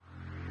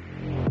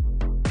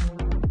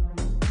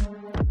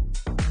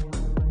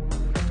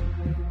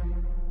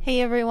Hey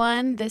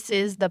everyone, this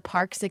is the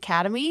Parks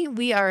Academy.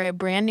 We are a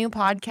brand new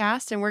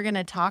podcast and we're going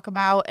to talk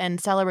about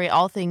and celebrate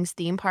all things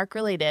theme park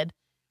related.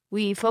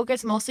 We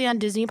focus mostly on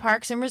Disney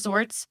parks and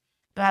resorts,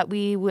 but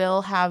we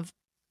will have.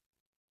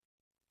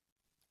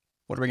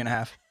 What are we going to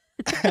have?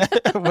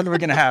 What are we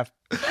going to have?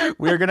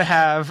 We're going to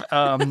have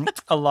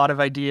a lot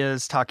of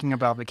ideas talking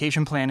about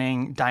vacation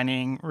planning,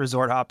 dining,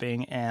 resort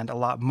hopping, and a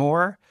lot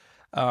more.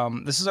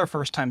 This is our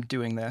first time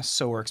doing this,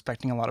 so we're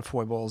expecting a lot of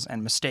foibles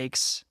and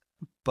mistakes,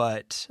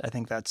 but I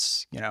think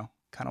that's,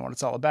 kind of what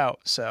it's all about.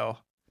 So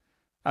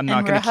I'm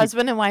not going to We're a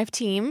husband and wife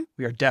team.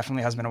 We are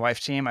definitely a husband and wife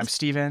team. I'm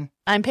Steven.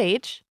 I'm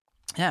Paige.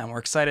 Yeah, and we're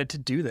excited to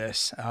do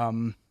this. I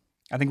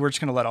think we're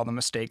just going to let all the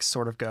mistakes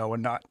sort of go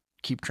and not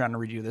keep trying to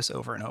redo this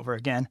over and over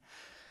again,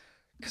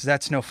 because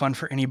that's no fun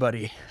for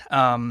anybody.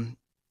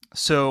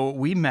 So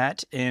we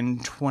met in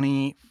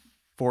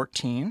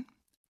 2014,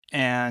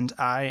 and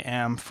I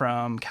am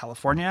from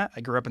California.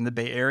 I grew up in the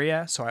Bay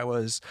Area, so I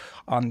was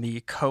on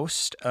the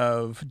coast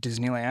of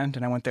Disneyland,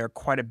 and I went there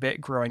quite a bit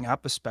growing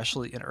up,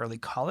 especially in early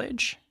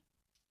college.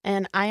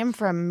 And I am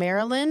from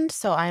Maryland,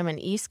 so I'm an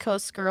East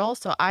Coast girl.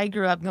 So I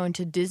grew up going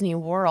to Disney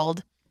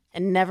World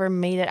and never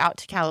made it out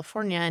to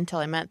California until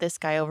I met this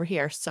guy over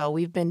here. So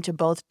we've been to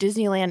both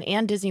Disneyland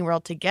and Disney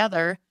World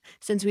together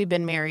since we've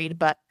been married.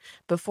 But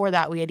before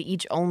that, we had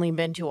each only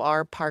been to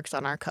our parks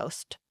on our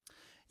coast.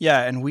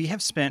 Yeah, and we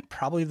have spent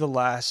probably the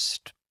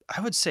last,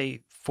 I would say,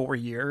 4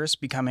 years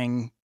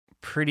becoming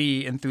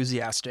pretty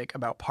enthusiastic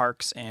about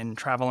parks and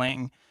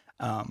traveling.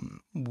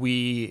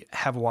 We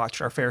have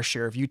watched our fair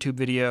share of YouTube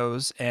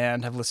videos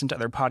and have listened to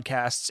other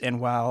podcasts. And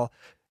while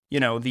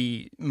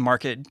the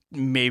market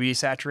may be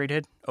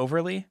saturated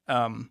overly,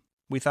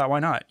 we thought, why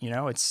not?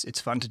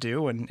 It's fun to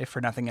do. And if for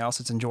nothing else,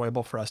 it's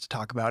enjoyable for us to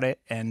talk about it,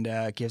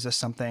 and gives us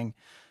something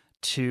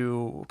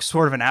to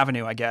sort of an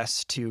avenue, I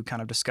guess, to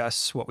kind of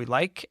discuss what we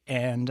like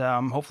and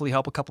hopefully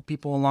help a couple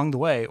people along the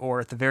way, or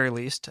at the very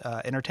least,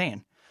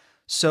 entertain.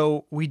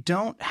 So we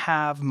don't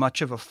have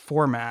much of a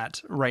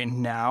format right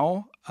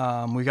now.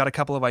 We got a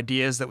couple of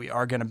ideas that we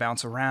are going to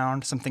bounce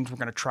around, some things we're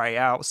going to try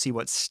out, see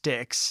what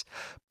sticks.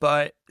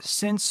 But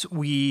since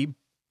we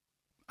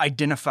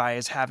identify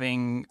as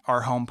having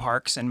our home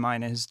parks, and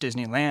mine is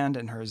Disneyland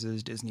and hers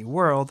is Disney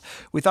World,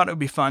 we thought it would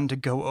be fun to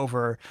go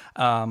over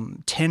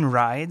 10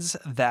 rides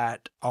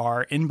that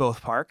are in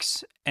both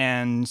parks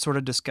and sort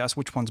of discuss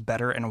which one's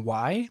better and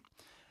why.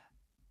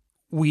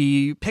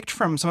 We picked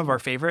from some of our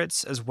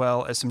favorites as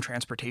well as some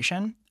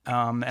transportation,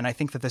 and I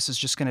think that this is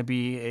just going to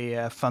be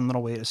a fun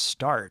little way to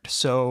start.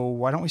 So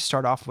why don't we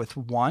start off with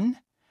one,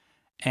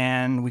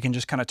 and we can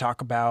just kind of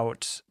talk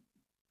about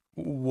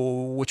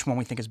which one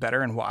we think is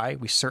better and why.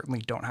 We certainly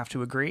don't have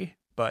to agree,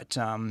 but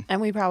and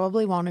we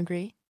probably won't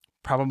agree.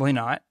 Probably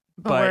not.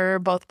 But we're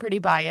both pretty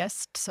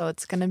biased, so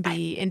it's going to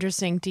be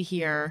interesting to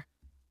hear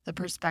the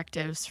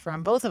perspectives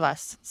from both of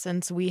us,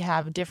 since we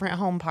have different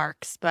home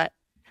parks, but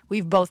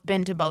we've both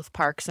been to both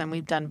parks and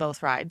we've done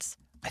both rides.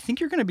 I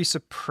think you're going to be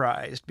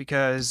surprised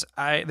because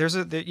I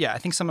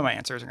think some of my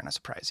answers are going to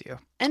surprise you.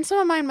 And some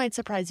of mine might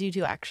surprise you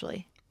too,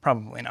 actually.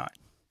 Probably not.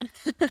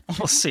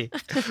 We'll see.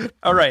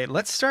 All right,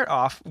 let's start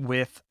off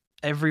with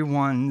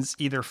everyone's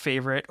either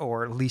favorite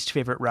or least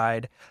favorite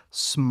ride,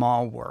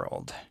 Small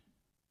World.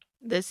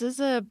 This is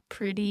a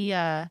pretty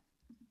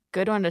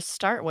good one to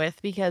start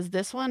with, because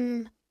this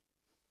one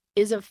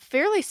is a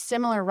fairly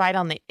similar ride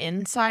on the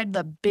inside.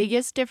 The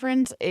biggest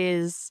difference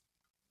is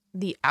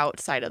the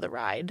outside of the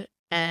ride.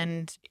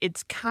 And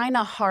it's kind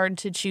of hard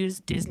to choose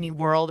Disney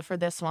World for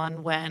this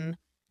one when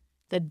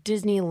the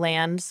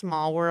Disneyland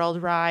Small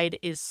World ride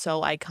is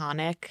so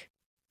iconic.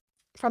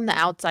 From the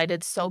outside,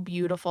 it's so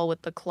beautiful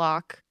with the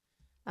clock.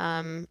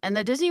 And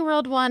the Disney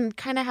World one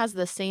kind of has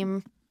the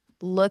same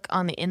look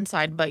on the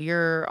inside, but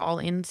you're all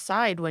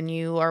inside when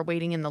you are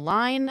waiting in the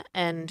line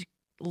and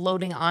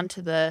loading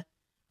onto the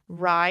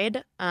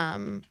ride.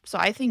 So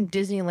I think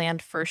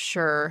Disneyland for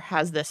sure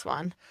has this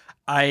one.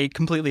 I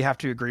completely have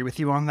to agree with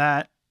you on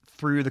that.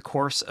 Through the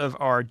course of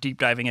our deep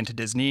diving into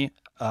Disney,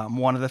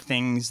 one of the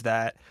things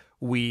that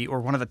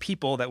one of the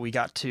people that we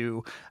got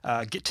to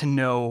get to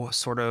know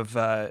sort of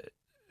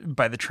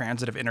by the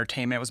transit of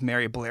entertainment was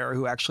Mary Blair,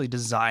 who actually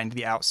designed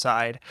the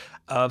outside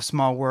of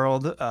Small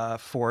World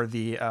for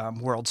the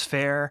World's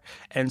Fair.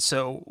 And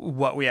so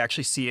what we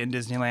actually see in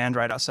Disneyland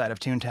right outside of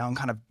Toontown,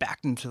 kind of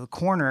backed into the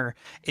corner,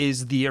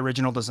 is the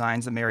original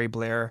designs that Mary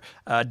Blair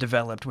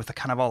developed with the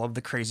kind of all of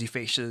the crazy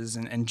faces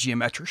and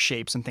geometric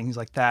shapes and things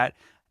like that.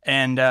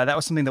 And that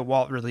was something that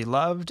Walt really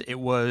loved. It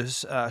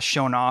was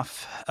shown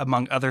off,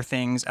 among other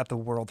things, at the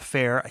World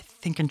Fair, I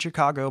think in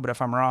Chicago, but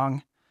if I'm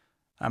wrong,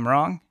 I'm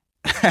wrong.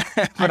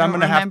 But I'm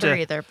going to have to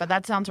either, but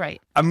that sounds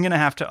right. I'm going to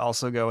have to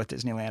also go with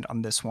Disneyland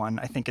on this one.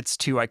 I think it's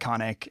too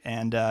iconic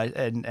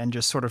and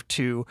just sort of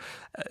too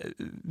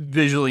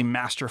visually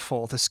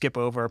masterful to skip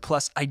over.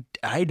 Plus,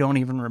 I don't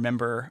even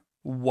remember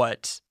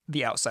what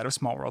the outside of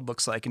Small World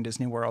looks like in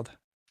Disney World,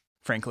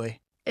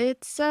 frankly.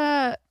 It's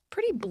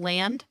pretty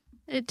bland.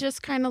 It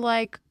just kind of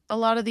like a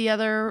lot of the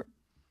other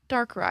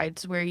dark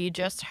rides where you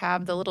just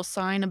have the little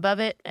sign above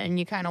it and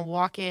you kind of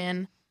walk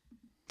in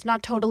it's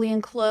not totally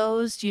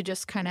enclosed. You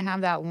just kind of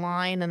have that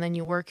line and then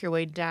you work your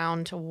way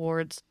down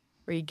towards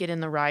where you get in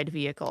the ride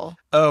vehicle.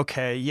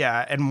 Okay,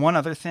 yeah. And one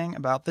other thing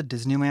about the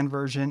Disneyland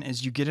version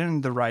is you get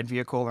in the ride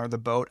vehicle or the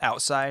boat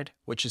outside,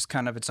 which is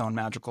kind of its own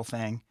magical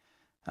thing,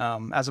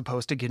 as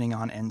opposed to getting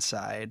on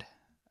inside.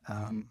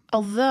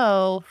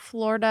 Although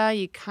Florida,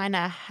 you kind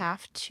of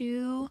have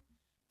to,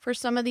 for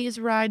some of these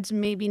rides,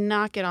 maybe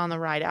not get on the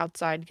ride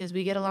outside because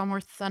we get a lot more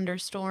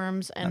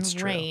thunderstorms That's and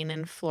true. rain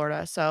in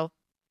Florida. So,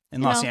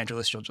 In Los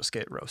Angeles, you'll just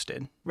get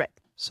roasted. right.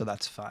 So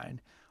that's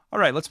fine. All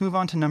right, let's move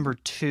on to number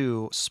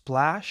 2,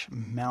 Splash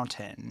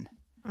Mountain.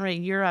 All right,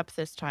 you're up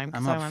this time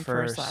because I'm I up went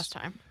first first. last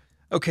time.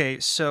 Okay,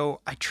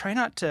 so I try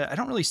not to, I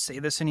don't really say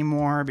this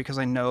anymore because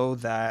I know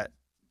that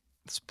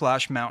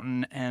Splash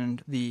Mountain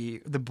and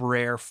the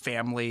Brer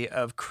family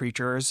of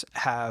creatures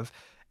have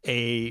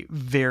a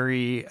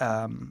very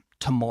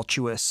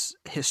tumultuous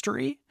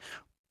history.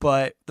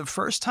 But the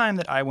first time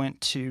that I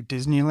went to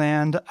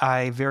Disneyland,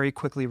 I very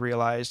quickly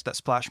realized that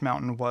Splash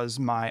Mountain was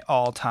my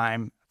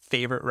all-time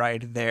favorite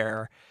ride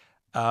there,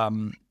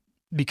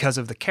 because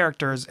of the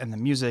characters and the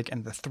music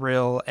and the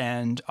thrill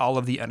and all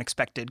of the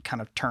unexpected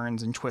kind of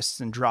turns and twists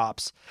and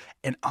drops.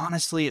 And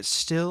honestly, it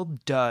still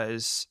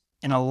does,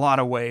 in a lot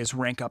of ways,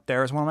 rank up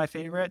there as one of my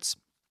favorites.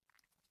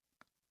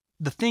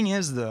 The thing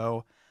is,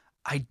 though,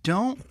 I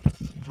don't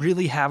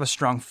really have a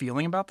strong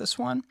feeling about this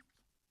one,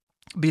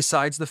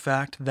 besides the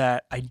fact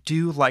that I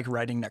do like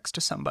riding next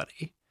to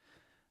somebody,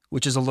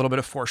 which is a little bit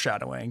of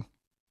foreshadowing.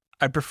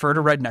 I prefer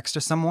to ride next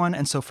to someone,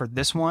 and so for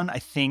this one, I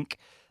think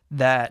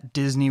that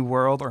Disney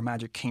World or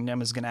Magic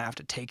Kingdom is going to have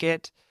to take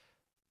it.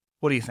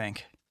 What do you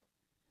think?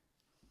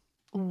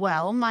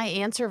 Well, my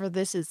answer for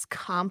this is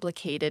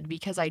complicated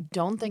because I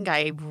don't think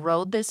I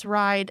rode this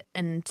ride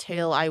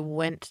until I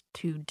went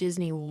to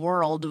Disney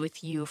World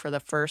with you for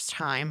the first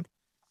time.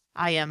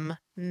 I am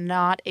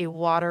not a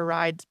water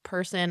rides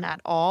person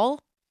at all.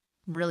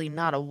 Really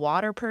not a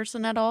water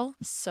person at all.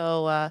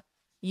 So,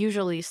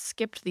 usually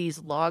skipped these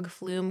log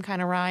flume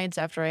kind of rides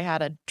after I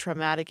had a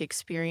traumatic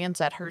experience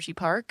at Hershey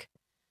Park.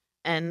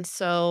 And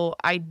so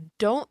I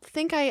don't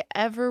think I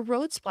ever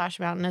rode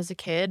Splash Mountain as a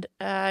kid.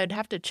 I'd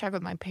have to check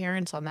with my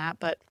parents on that,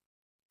 but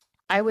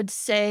I would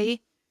say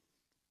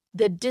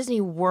the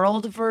Disney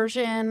World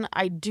version,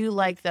 I do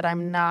like that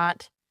I'm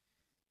not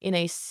in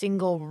a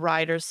single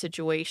rider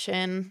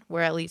situation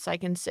where at least I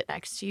can sit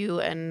next to you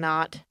and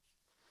not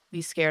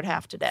be scared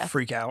half to death.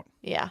 Freak out.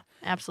 Yeah,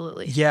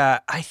 absolutely. Yeah,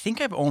 I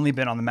think I've only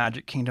been on the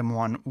Magic Kingdom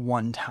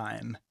one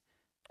time.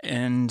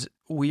 And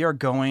we are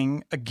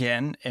going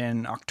again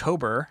in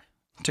October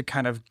to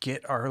kind of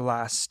get our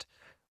last,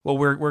 well,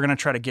 we're going to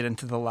try to get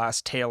into the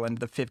last tail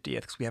end of the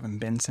 50th because we haven't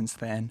been since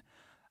then.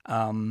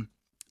 I'm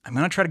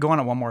going to try to go on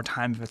it one more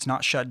time if it's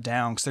not shut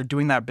down because they're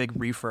doing that big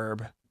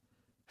refurb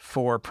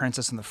for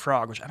Princess and the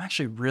Frog, which I'm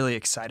actually really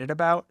excited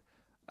about.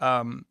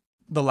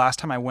 The last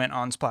time I went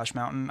on Splash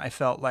Mountain, I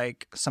felt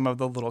like some of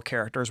the little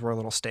characters were a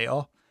little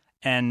stale.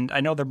 And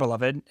I know they're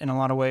beloved in a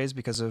lot of ways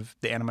because of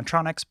the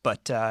animatronics,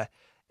 but I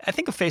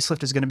think a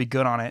facelift is going to be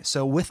good on it.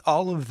 So with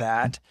all of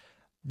that,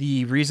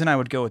 the reason I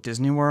would go with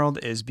Disney World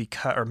is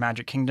because, or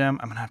Magic Kingdom,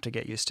 I'm going to have to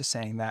get used to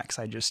saying that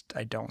because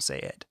I don't say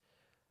it,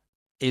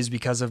 is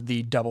because of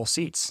the double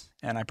seats.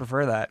 And I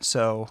prefer that.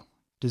 So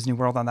Disney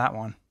World on that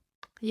one.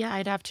 Yeah,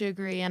 I'd have to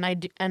agree. And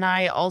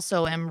I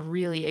also am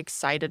really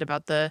excited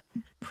about the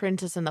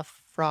Princess and the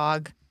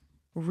Frog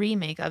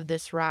remake of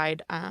this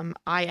ride.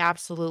 I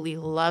absolutely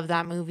love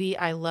that movie.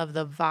 I love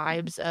the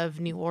vibes of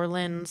New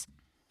Orleans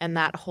and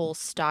that whole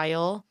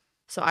style.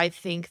 So I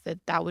think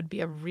that that would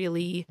be a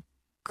really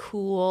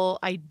cool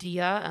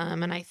idea.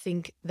 And I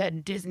think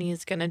that Disney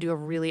is going to do a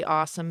really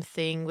awesome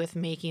thing with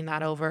making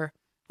that over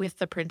with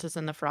the Princess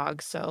and the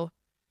Frog. So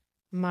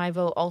my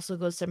vote also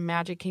goes to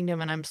Magic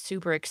Kingdom, and I'm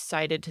super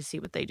excited to see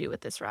what they do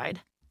with this ride.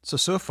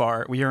 So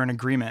far, we are in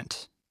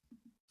agreement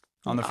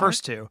on the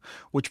first two,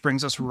 which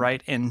brings us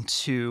right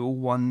into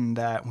one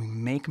that we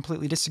may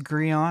completely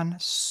disagree on,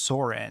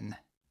 Soarin'.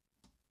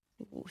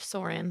 Ooh,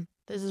 Soarin'.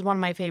 This is one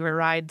of my favorite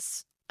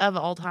rides of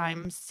all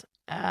times.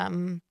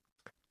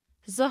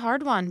 This is a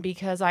hard one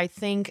because I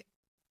think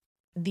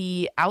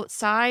the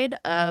outside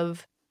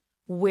of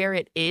where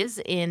it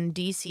is in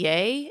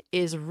DCA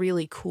is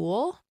really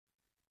cool.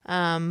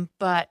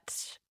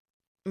 But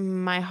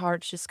my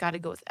heart's just got to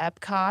go with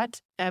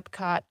Epcot.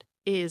 Epcot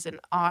is an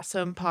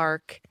awesome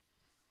park.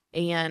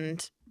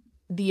 And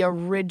the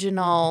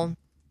original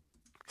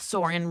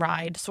Soarin'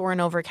 ride, Soarin'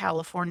 over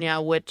California,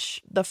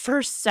 which the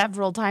first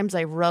several times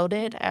I rode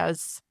it,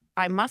 as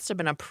I must have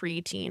been a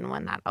preteen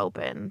when that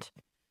opened.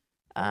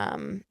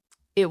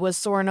 It was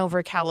Soarin'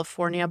 over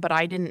California, but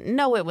I didn't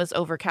know it was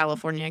over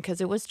California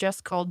because it was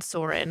just called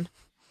Soarin'.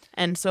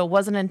 And so it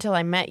wasn't until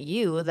I met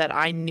you that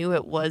I knew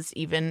it was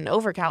even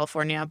over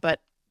California. But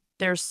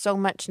there's so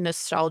much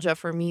nostalgia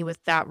for me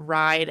with that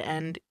ride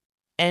and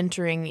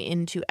entering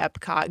into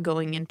Epcot,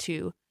 going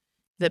into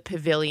the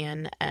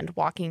pavilion and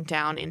walking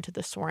down into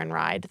the Soarin'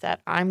 ride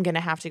that I'm going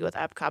to have to go with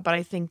Epcot. But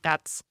I think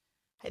that's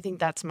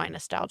my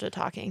nostalgia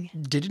talking.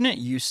 Didn't it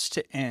used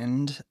to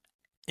end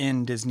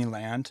in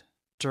Disneyland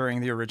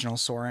during the original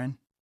Soarin'?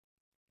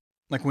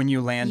 Like when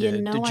you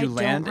landed, did I you don't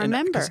land in? Because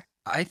remember.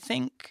 I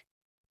think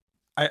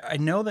I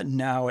know that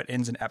now it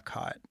ends in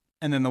Epcot,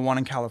 and then the one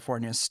in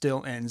California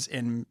still ends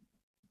in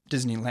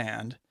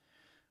Disneyland,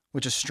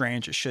 which is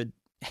strange. It should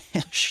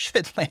it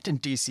should land in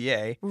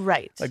DCA,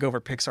 Right. like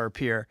over Pixar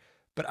Pier.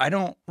 But I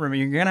don't remember.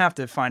 You're gonna have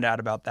to find out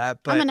about that. I'm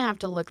But going to have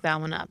to look that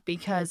one up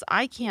because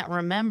I can't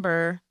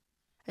remember,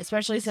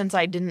 especially since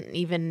I didn't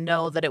even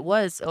know that it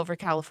was over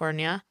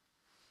California.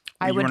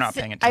 you were not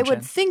paying I would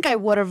attention. think I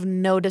would have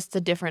noticed the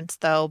difference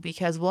though,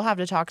 because we'll have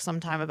to talk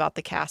sometime about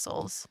the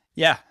castles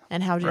Yeah,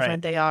 and how different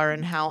right. they are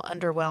and how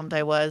underwhelmed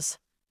I was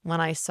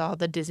when I saw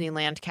the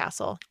Disneyland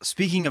castle.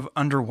 Speaking of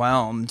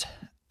underwhelmed,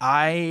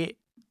 I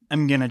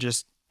am gonna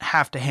just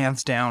have to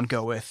hands down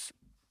go with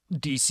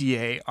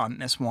DCA on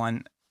this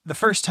one. The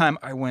first time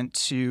I went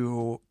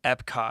to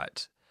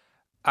Epcot,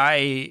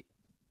 I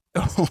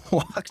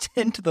walked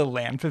into the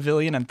land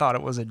pavilion and thought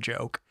it was a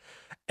joke.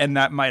 And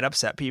that might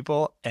upset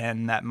people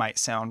and that might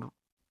sound,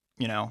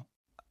 you know,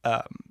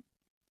 um,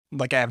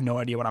 like I have no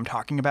idea what I'm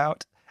talking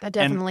about. That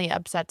And definitely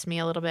upsets me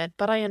a little bit,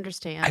 but I I've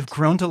understand.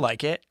 grown to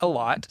like it a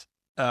lot.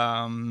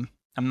 I'm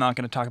not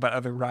going to talk about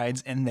other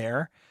rides in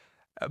there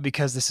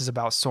because this is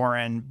about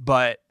Soarin',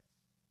 but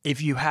if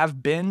you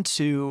have been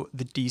to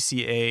the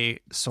DCA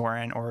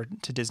Soarin' or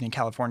to Disney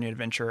California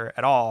Adventure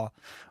at all,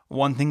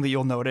 one thing that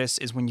you'll notice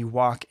is when you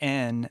walk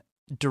in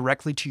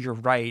directly to your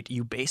right,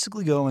 you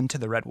basically go into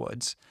the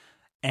Redwoods.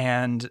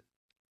 And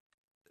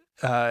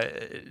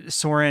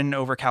Soarin'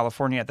 over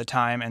California at the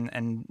time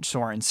and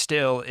Soarin'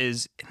 still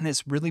is in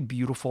this really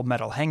beautiful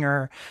metal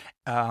hangar.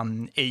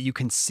 You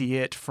can see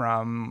it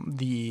from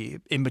the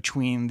in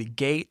between the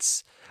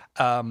gates.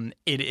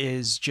 It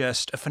is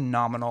just a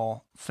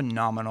phenomenal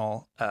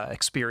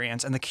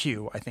experience, and the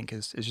queue I think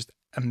is just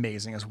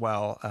amazing as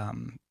well.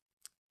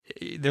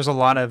 There's a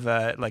lot of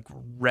like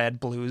red,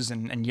 blues,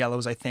 and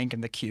yellows, I think,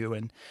 in the queue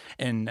and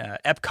in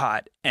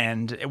Epcot.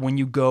 And when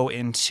you go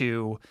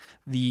into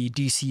the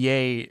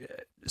DCA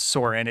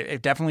Soarin',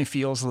 it definitely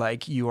feels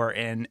like you are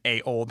in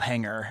a old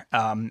hangar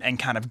and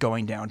kind of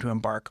going down to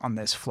embark on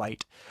this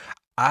flight.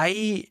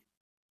 I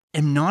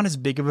am not as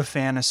big of a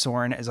fan of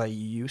Soarin' as I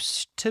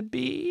used to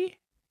be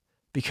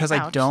because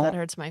Ouch, that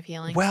hurts my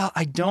feelings.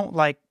 I don't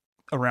like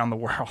Around the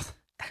World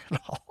at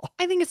all.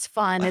 I think it's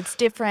fun. It's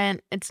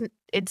different.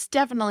 It's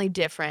definitely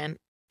different.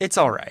 It's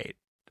all right.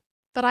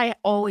 But I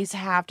always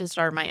have to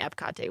start my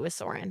Epcot day with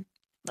Soarin'.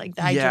 Like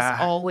I just Yeah.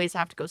 always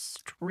have to go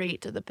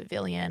straight to the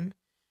pavilion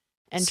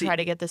and See- try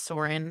to get the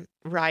Soarin'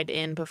 ride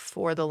in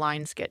before the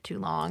lines get too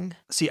long.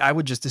 See, I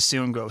would just as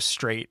soon go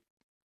straight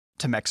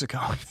to Mexico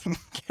and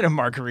get a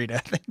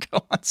margarita than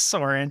go on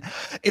Soarin'.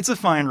 It's a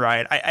fine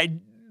ride.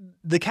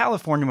 The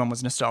California one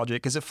was nostalgic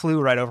because it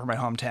flew right over my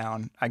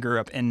hometown. I grew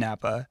up in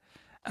Napa.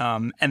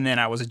 And then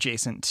I was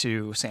adjacent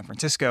to San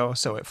Francisco,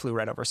 so it flew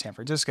right over San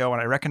Francisco,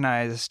 and I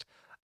recognized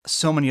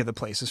so many of the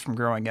places from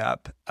growing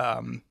up.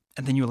 And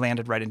then you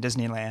landed right in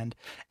Disneyland,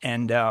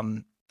 and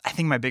I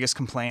think my biggest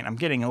complaint, I'm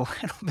getting a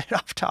little bit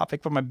off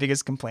topic, but my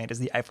biggest complaint is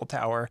the Eiffel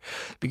Tower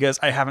because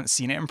I haven't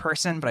seen it in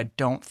person, but I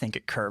don't think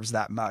it curves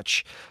that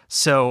much.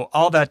 So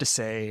all that to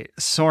say,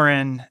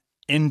 Soarin'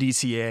 in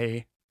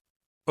DCA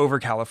over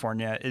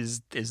California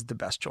is the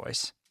best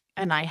choice.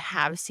 And I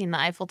have seen the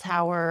Eiffel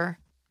Tower.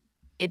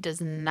 It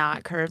does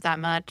not curve that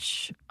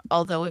much.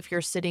 Although if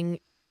you're sitting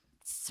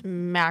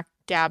smack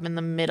dab in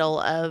the middle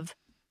of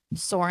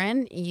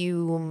Soarin',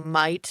 you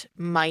might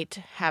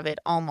have it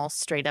almost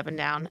straight up and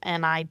down.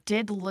 And I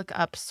did look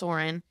up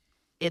Soarin'.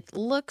 It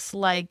looks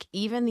like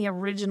even the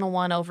original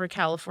one over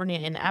California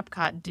in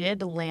Epcot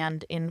did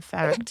land, in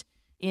fact,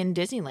 in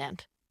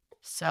Disneyland.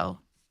 So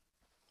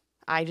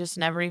I just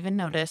never even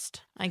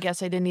noticed. I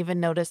guess I didn't even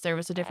notice there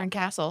was a different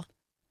castle.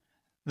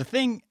 The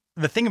thing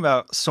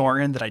about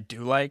Soarin' that I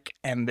do like,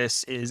 and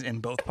this is in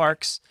both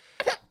parks,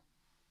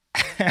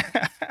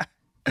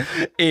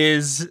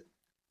 is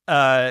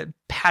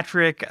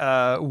Patrick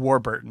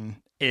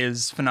Warburton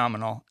is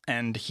phenomenal,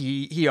 and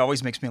he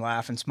always makes me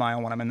laugh and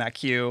smile when I'm in that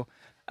queue.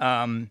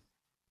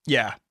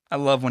 Yeah, I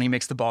love when he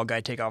makes the bald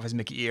guy take off his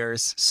Mickey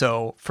ears.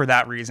 So for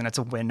that reason, it's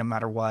a win no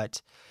matter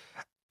what.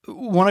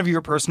 One of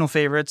your personal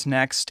favorites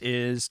next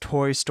is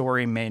Toy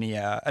Story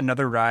Mania,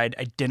 another ride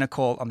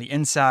identical on the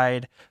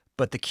inside,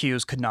 but the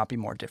queues could not be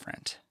more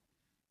different.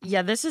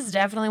 Yeah, this is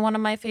definitely one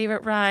of my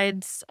favorite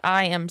rides.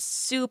 I am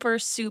super,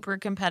 super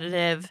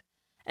competitive.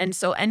 And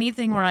so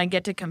anything where I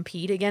get to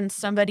compete against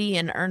somebody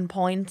and earn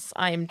points,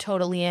 I am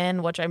totally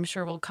in, which I'm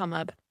sure will come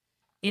up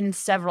in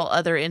several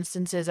other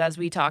instances as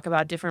we talk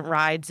about different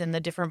rides in the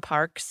different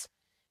parks.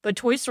 But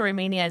Toy Story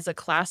Mania is a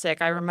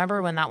classic. I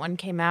remember when that one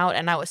came out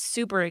and I was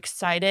super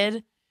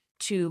excited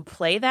to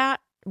play that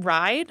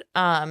ride.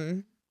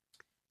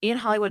 In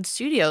Hollywood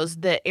Studios,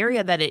 the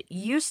area that it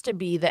used to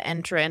be the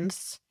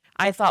entrance,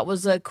 I thought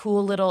was a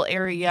cool little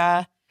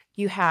area.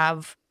 You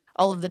have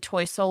all of the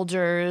toy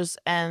soldiers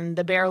and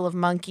the barrel of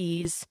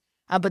monkeys,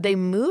 but they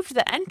moved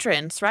the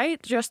entrance,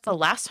 right? Just the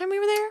last time we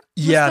were there?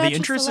 Was Yeah, that the just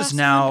entrance is last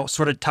now time?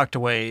 sort of tucked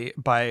away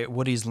by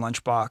Woody's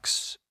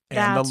lunchbox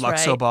and the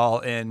That's Luxo right. Ball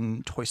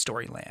in Toy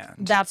Story Land.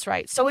 That's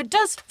right. So it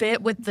does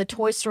fit with the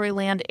Toy Story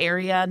Land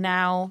area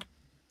now,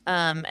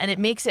 and it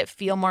makes it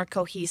feel more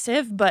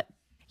cohesive. But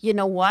you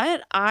know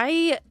what?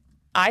 I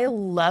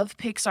love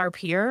Pixar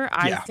Pier.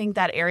 I Yeah. think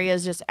that area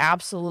is just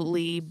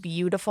absolutely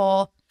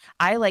beautiful.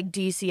 I like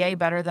DCA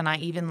better than I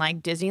even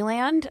like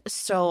Disneyland.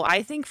 So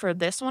I think for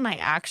this one, I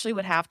actually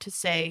would have to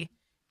say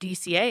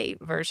DCA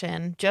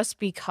version just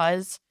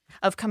because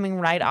of coming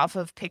right off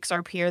of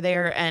Pixar Pier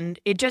there. And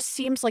it just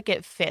seems like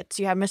it fits.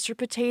 You have Mr.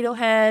 Potato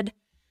Head,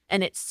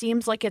 and it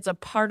seems like it's a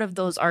part of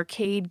those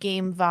arcade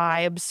game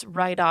vibes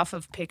right off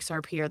of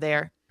Pixar Pier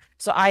there.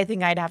 So I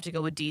think I'd have to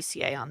go with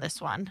DCA on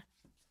this one.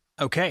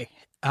 Okay.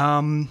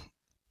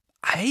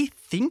 I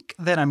think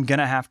that I'm going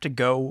to have to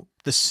go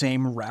the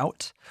same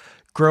route.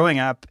 Growing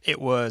up, it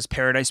was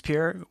Paradise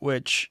Pier,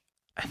 which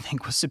I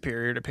think was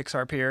superior to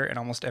Pixar Pier in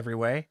almost every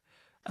way.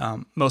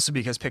 Mostly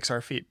because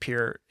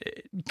Pier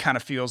kind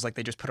of feels like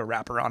they just put a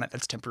wrapper on it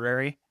that's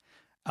temporary.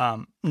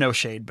 No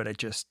shade, but it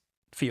just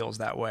feels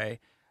that way.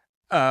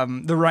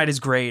 The ride is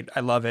great. I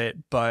love it,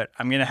 but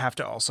I'm going to have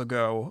to also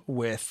go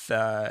with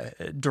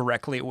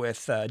directly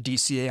with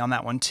DCA on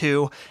that one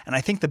too. And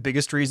I think the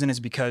biggest reason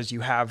is because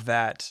you have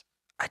that.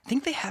 I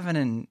think they have it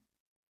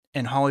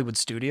in Hollywood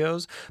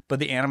Studios, but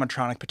the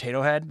animatronic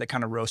potato head that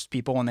kind of roasts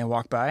people when they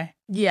walk by.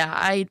 Yeah,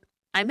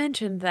 I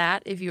mentioned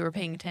that if you were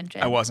paying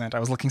attention. I wasn't. I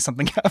was looking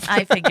something up.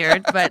 I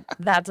figured, but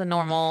that's a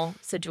normal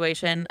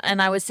situation.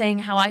 And I was saying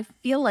how I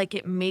feel like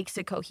it makes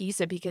it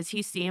cohesive because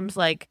he seems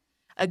like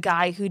a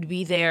guy who'd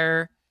be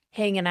there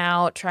hanging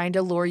out, trying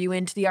to lure you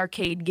into the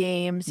arcade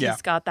games. Yeah.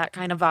 He's got that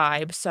kind of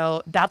vibe.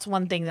 So that's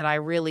one thing that I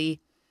really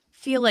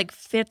feel like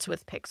fits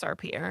with Pixar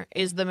Pier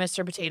is the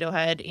Mr. Potato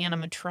Head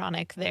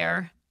animatronic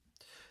there.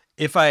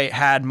 If I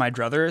had my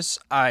druthers,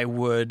 I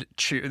would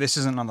choose. This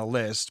isn't on the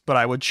list, but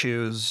I would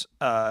choose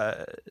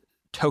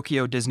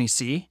Tokyo Disney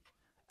Sea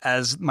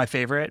as my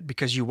favorite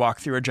because you walk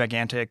through a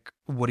gigantic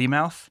Woody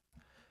mouth,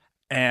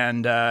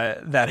 and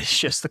that is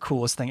just the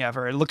coolest thing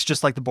ever. It looks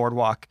just like the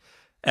boardwalk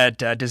at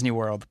Disney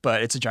World,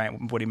 but it's a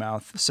giant Woody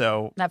mouth.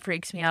 So That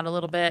freaks me out a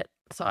little bit.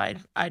 So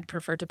I'd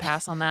prefer to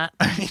pass on that.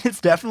 I mean,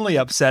 it's definitely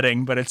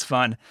upsetting, but it's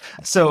fun.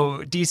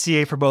 So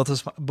DCA for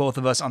both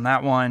of us on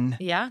that one.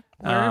 Yeah,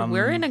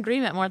 we're in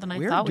agreement more than I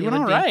We're thought we doing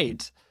would all be.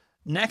 right.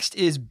 Next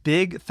is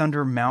Big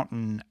Thunder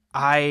Mountain.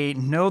 I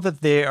know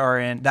that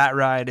that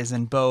ride is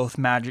in both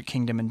Magic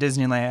Kingdom and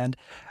Disneyland.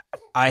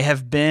 I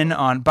have been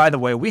on, by the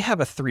way, we have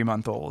a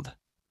 3-month-old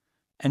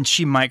and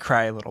she might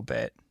cry a little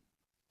bit.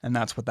 And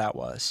that's what that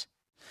was.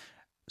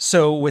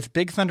 So with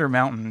Big Thunder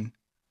Mountain,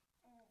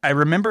 I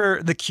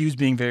remember the queues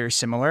being very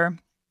similar.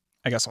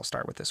 I guess I'll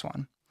start with this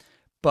one.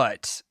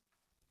 But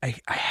I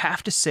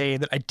have to say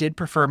that I did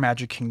prefer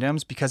Magic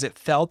Kingdoms because it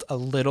felt a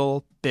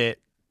little bit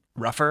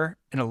rougher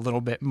and a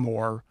little bit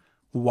more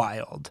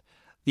wild.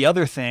 The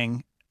other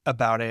thing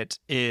about it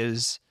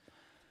is,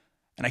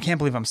 and I can't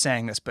believe I'm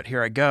saying this, but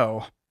here I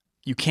go,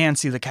 you can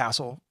see the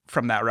castle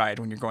from that ride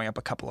when you're going up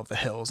a couple of the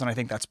hills, and I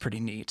think that's pretty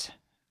neat.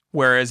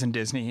 Whereas in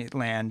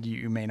Disneyland,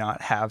 you may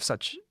not have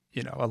such,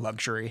 a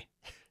luxury.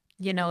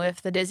 You know,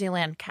 if the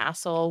Disneyland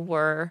castle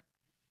were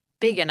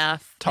big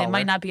enough, Taller. it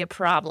might not be a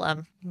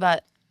problem.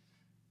 But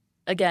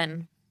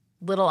again,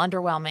 little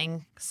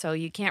underwhelming. So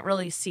you can't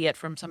really see it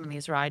from some of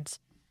these rides.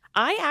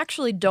 I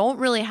actually don't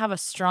really have a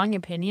strong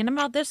opinion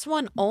about this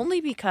one,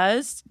 only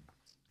because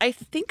I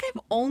think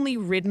I've only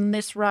ridden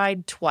this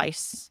ride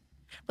twice.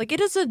 Like, it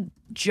is a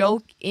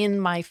joke in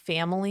my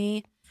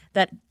family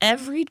that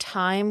every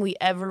time we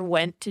ever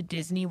went to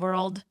Disney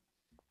World,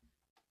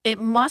 it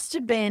must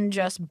have been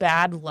just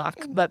bad luck,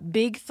 but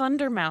Big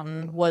Thunder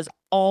Mountain was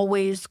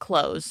always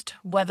closed,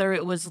 whether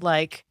it was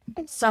like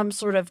some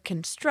sort of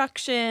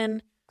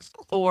construction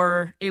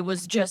or it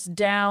was just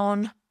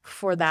down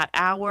for that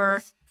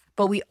hour.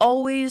 But we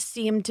always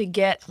seemed to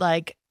get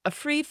like a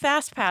free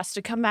fast pass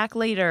to come back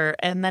later,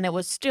 and then it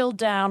was still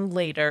down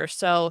later.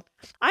 So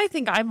I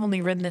think I've only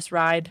ridden this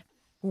ride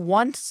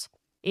once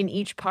in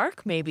each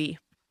park, maybe.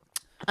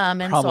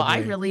 And so I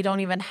Probably. really don't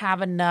even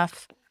have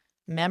enough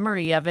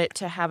memory of it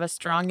to have a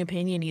strong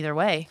opinion either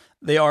way.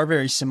 They are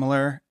very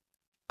similar,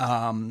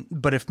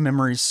 but if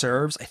memory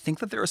serves, I think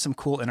that there was some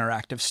cool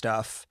interactive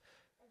stuff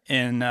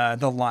in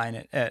the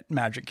line at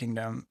Magic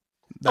Kingdom.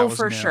 That was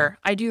for new. sure.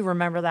 I do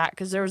remember that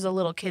because there was a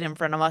little kid in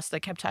front of us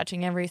that kept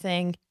touching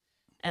everything.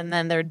 And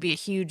then there'd be a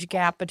huge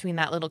gap between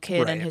that little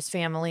kid and Right. his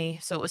family.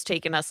 So it was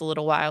taking us a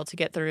little while to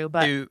get through.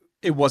 But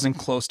It wasn't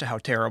close to how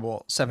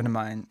terrible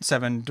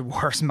Seven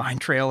Dwarfs Mine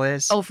Trail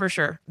is. oh, for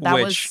sure. That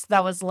Which-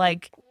 was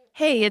like,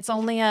 hey, it's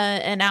only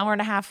an hour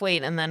and a half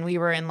wait. And then we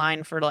were in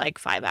line for like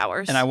 5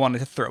 hours. And I wanted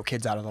to throw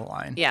kids out of the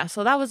line, yeah,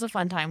 so that was a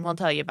fun time. We'll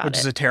tell you about which it.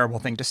 is a terrible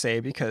thing to say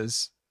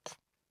because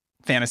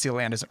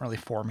Fantasyland isn't really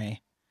for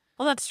me.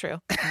 Well, that's true.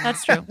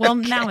 That's true. Well,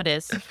 now it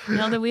is.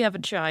 Now that we have a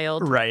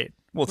child, Right.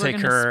 We'll we're take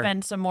going to her,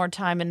 spend some more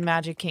time in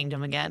Magic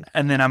Kingdom again.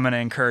 and then I'm going to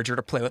encourage her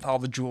to play with all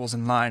the jewels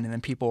in line, and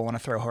then people want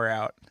to throw her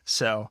out.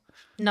 So,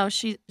 No,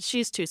 she's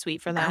too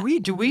sweet for that.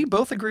 do we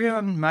both agree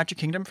on Magic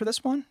Kingdom for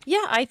this one?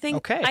 Yeah, I think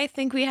Okay. I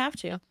think we have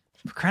to.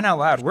 For crying out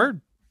loud, we're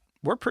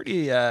we're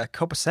pretty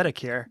copacetic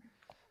here.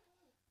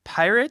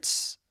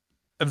 Pirates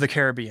of the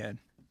Caribbean.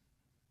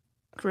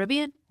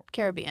 Caribbean?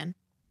 Caribbean.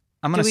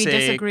 I'm Do gonna we say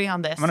disagree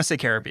on this? I'm gonna say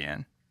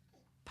Caribbean.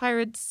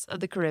 Pirates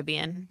of the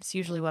Caribbean. It's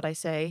usually what I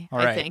say, All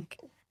I right. think.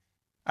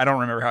 I don't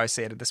remember how I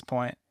say it at this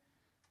point.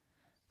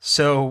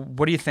 So,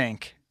 what do you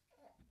think?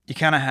 You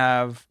kind of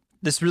have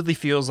this. Really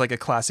feels like a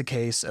classic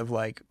case of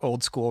like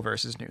old school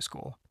versus new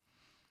school.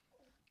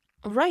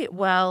 Right.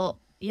 Well,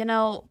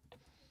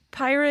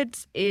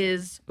 Pirates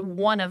is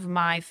one of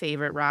my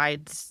favorite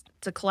rides.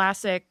 It's a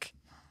classic.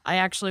 I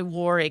actually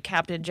wore a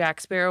Captain Jack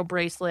Sparrow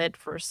bracelet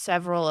for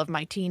several of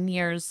my teen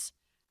years.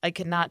 I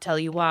could not tell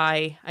you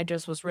why. I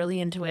just was really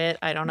into it.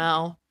 I don't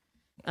know.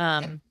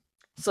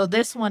 So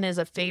this one is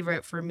a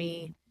favorite for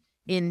me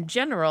in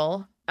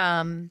general.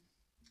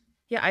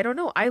 Yeah, I don't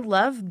know. I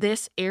love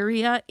this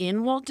area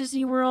in Walt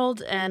Disney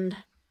World, and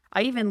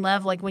I even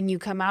love like when you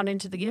come out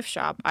into the gift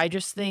shop. I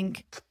just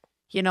think,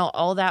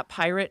 all that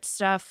pirate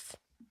stuff,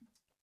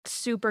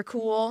 super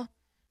cool.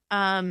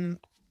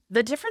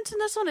 The difference in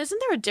this one,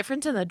 isn't there a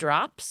difference in the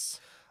drops?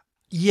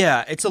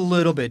 Yeah, it's a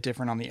little bit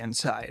different on the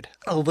inside,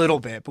 a little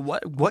bit.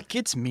 But what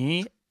gets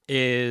me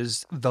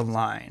is the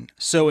line.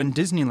 So in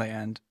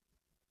Disneyland,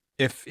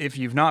 if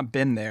you've not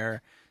been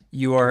there,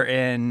 you are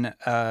in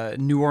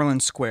New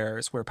Orleans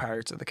Squares where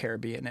Pirates of the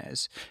Caribbean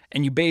is,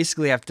 and you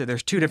basically have to.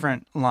 There's two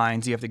different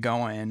lines you have to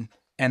go in,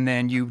 and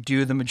then you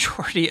do the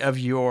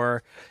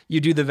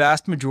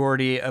vast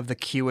majority of the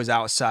queue is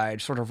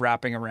outside, sort of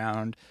wrapping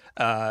around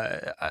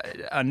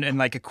in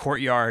like a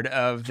courtyard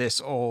of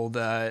this old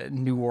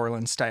New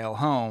Orleans style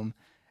home,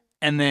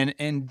 and then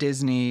in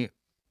Disney,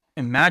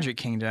 in Magic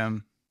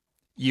Kingdom,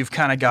 you've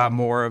kind of got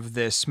more of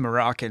this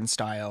Moroccan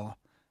style.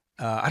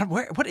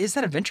 What is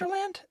that,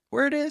 Adventureland?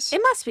 Where it is?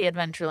 It must be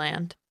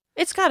Adventureland.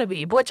 It's got to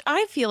be, which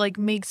I feel like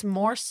makes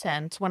more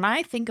sense. When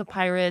I think of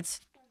pirates,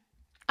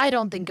 I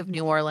don't think of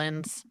New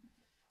Orleans.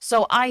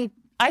 So I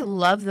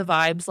love the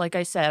vibes. Like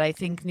I said, I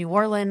think New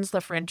Orleans,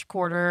 the French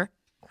Quarter.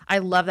 I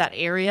love that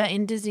area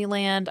in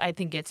Disneyland. I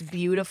think it's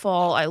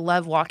beautiful. I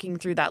love walking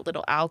through that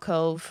little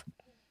alcove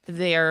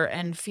there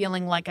and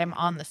feeling like I'm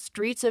on the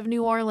streets of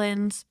New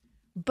Orleans.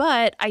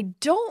 But I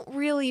don't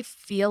really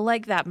feel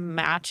like that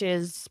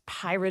matches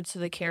Pirates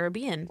of the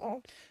Caribbean.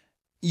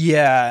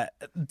 Yeah.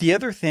 The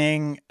other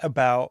thing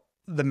about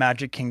the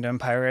Magic Kingdom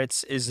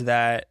Pirates is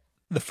that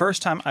the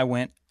first time I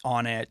went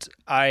on it,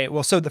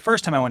 the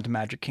first time I went to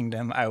Magic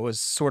Kingdom, I was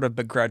sort of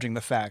begrudging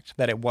the fact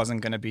that it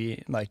wasn't going to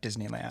be like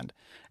Disneyland.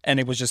 And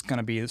it was just going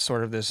to be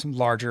sort of this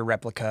larger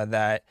replica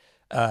that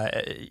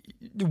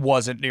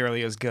wasn't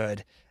nearly as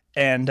good.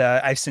 And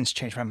I've since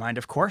changed my mind,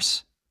 of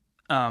course.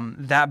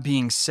 That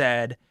being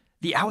said,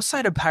 the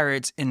outside of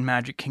Pirates in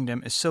Magic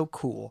Kingdom is so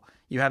cool.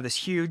 You have this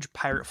huge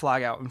pirate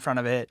flag out in front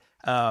of it.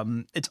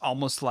 It's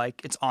almost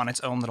like it's on its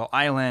own little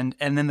island.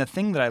 And then the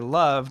thing that I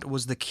loved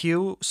was the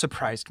queue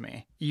surprised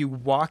me. You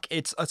walk,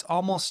 it's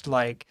almost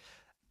like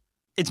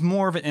it's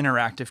more of an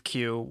interactive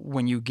queue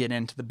when you get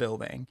into the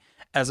building,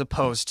 as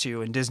opposed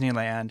to in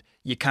Disneyland,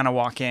 you kind of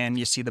walk in,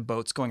 you see the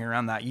boats going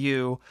around that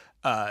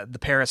the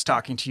parrot's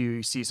talking to you,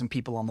 you see some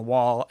people on the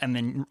wall, and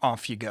then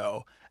off you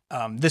go.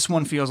 This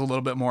one feels a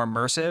little bit more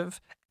immersive.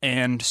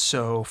 And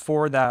so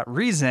for that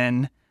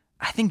reason,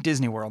 I think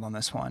Disney World on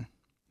this one,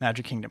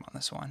 Magic Kingdom on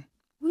this one.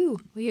 Woo,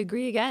 we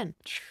agree again.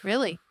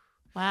 Really?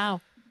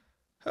 Wow.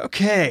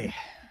 Okay.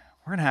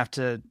 We're going to have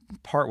to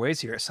part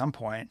ways here at some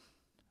point.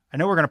 I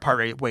know we're going to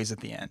part ways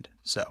at the end,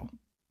 so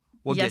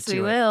we'll get to it. Yes,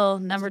 we will.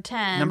 Number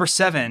 10. Number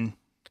 7,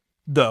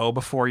 though,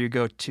 before you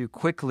go too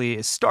quickly,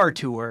 is Star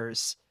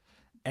Tours.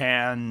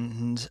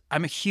 And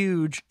I'm a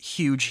huge,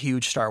 huge,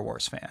 huge Star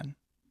Wars fan.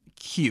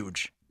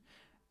 Huge.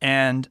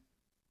 And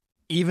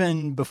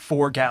even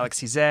before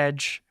Galaxy's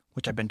Edge,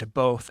 which I've been to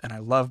both and I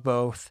love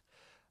both,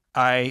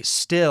 I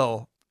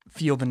still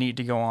feel the need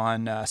to go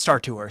on Star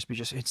Tours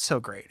because it's so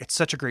great. It's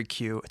such a great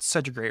queue. It's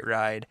such a great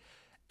ride.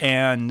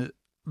 And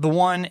the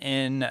one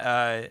in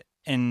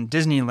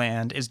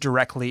Disneyland is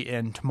directly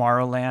in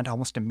Tomorrowland,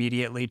 almost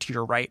immediately to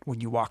your right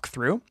when you walk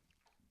through.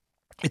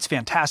 It's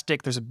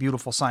fantastic. There's a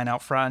beautiful sign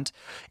out front.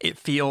 It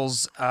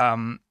feels,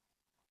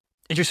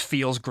 it just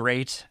feels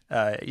great.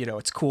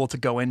 It's cool to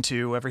go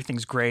into.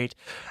 Everything's great.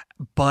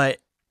 But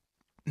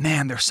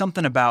man, there's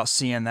something about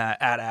seeing that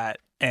at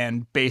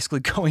and basically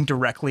going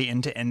directly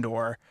into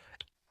Endor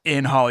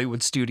in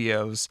Hollywood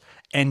Studios.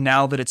 And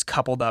now that it's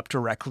coupled up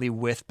directly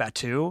with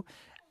Batuu,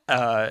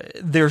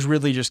 there's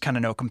really just kind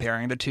of no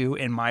comparing the two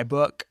in my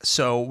book.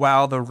 So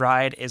while the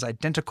ride is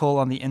identical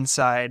on the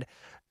inside,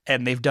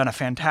 and they've done a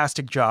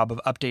fantastic job of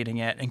updating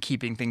it and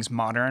keeping things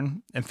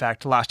modern. In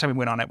fact, last time we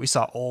went on it, we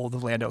saw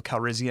old Lando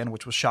Calrissian,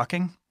 which was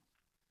shocking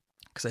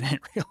because I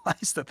didn't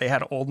realize that they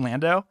had old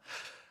Lando.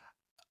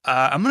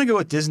 I'm going to go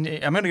with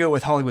Disney. I'm going to go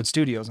with Hollywood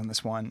Studios on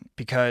this one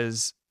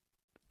because,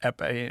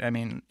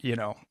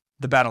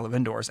 the Battle of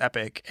Endor is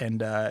epic,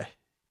 and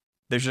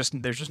there's just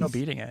no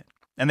beating it.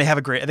 And they have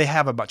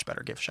a much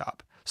better gift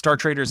shop. Star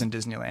Traders in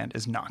Disneyland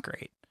is not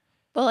great.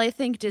 Well, I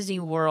think Disney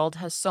World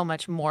has so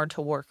much more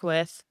to work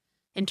with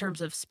in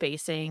terms of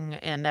spacing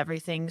and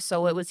everything,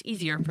 so it was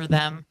easier for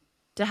them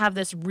to have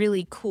this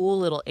really cool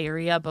little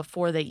area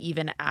before they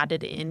even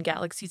added in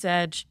Galaxy's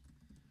Edge.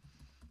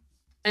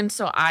 And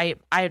so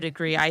I'd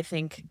agree. I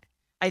think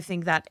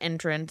that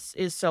entrance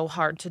is so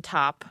hard to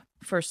top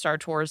for Star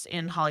Tours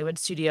in Hollywood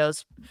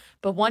Studios.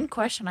 But one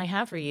question I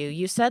have for you,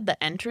 you said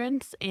the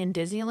entrance in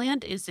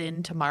Disneyland is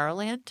in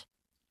Tomorrowland.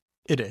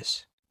 It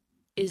is.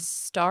 Is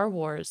Star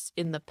Wars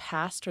in the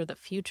past or the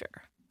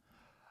future?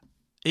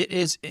 It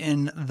is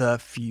in the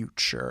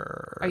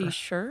future. Are you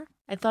sure?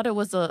 I thought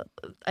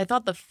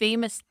the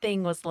famous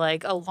thing was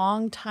like a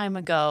long time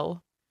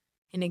ago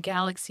in a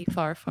galaxy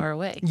far, far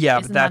away. Yeah,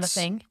 Isn't but that a that's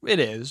thing? It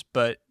is,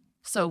 but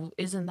So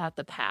isn't that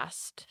the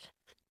past?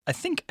 I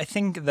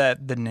think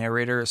that the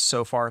narrator is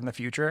so far in the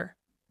future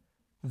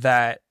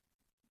that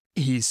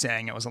he's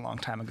saying it was a long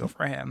time ago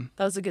for him.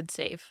 That was a good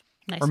save.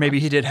 Nice Or maybe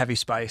one. he did Heavy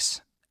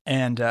Spice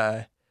and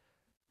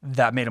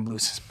that made him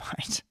lose his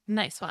mind.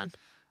 Nice one.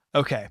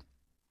 Okay.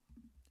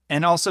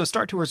 And also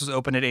Star Tours was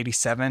open at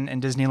 87 in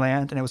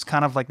Disneyland, and it was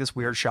kind of like this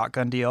weird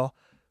shotgun deal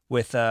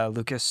with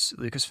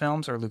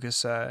Lucasfilms or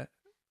Lucas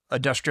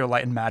Industrial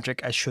Light and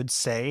Magic, I should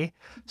say.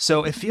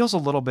 So it feels a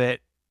little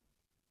bit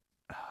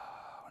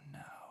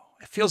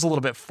feels a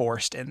little bit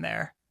forced in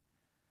there.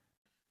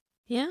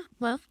 Yeah,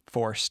 well,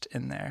 Forced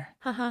in there.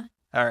 haha.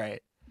 All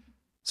right.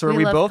 So are We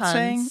we love both puns.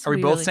 saying? Are we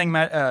We both really-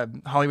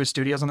 saying Hollywood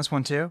Studios on this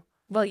one too?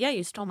 Well, yeah,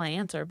 you stole my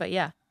answer, but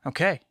yeah.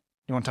 Okay.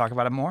 You want to talk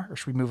about it more, or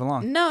should we move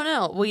along?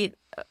 No.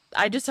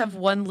 I just have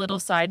one little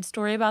side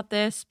story about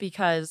this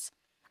because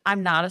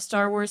I'm not a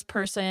Star Wars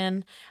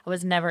person. I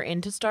was never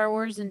into Star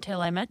Wars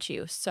until I met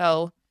you.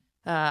 So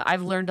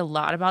I've learned a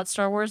lot about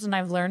Star Wars, and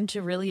I've learned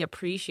to really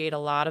appreciate a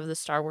lot of the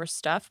Star Wars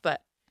stuff.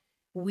 But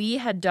we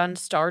had done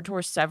Star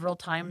Tours several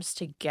times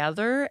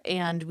together,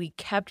 and we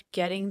kept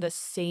getting the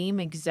same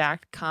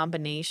exact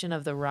combination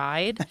of the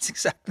ride. That's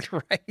exactly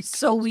right.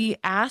 So we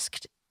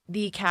asked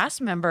the cast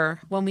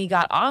member when we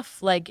got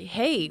off, like,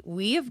 hey,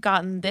 we have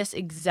gotten this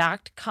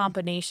exact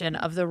combination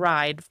of the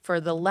ride for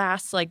the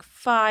last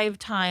 5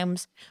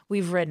 times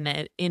we've ridden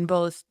it in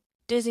both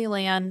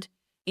Disneyland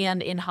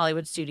and in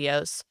Hollywood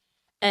Studios.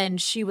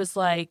 And she was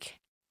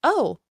like,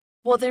 oh,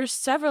 well, there's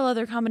several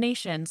other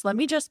combinations. Let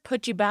me just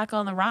put you back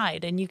on the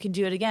ride and you can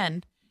do it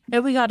again.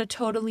 And we got a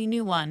totally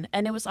new one,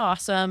 and it was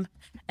awesome.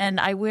 And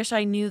I wish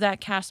I knew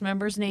that cast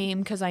member's name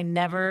because I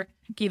never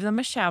gave them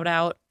a shout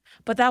out.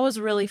 But that was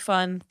a really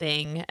fun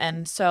thing.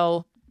 And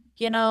so,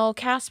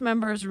 cast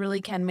members really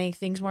can make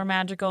things more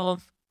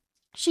magical.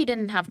 She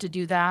didn't have to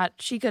do that.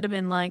 She could have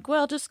been like,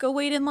 well, just go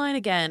wait in line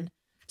again.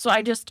 So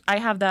I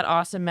have that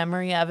awesome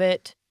memory of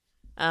it.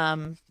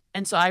 And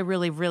so I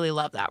really, really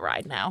love that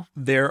ride now.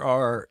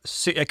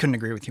 I couldn't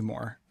agree with you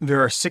more.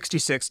 There are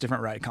 66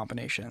 different ride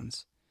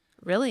combinations.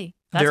 Really?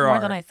 That's There more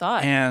are. than I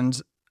thought.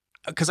 And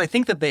because I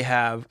think that they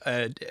have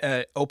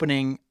a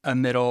opening, a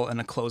middle,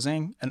 and a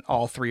closing, and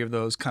all three of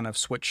those kind of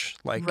switch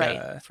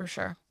right, for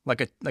sure.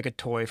 like a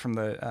toy from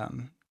the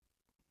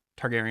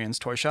Targaryen's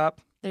toy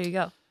shop. There you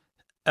go.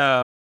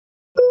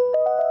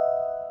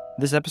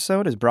 This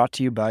episode is brought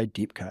to you by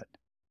Deep Cut.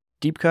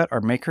 Deep Cut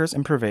are makers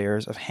and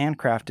purveyors of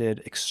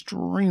handcrafted,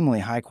 extremely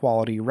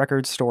high-quality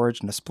record storage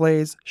and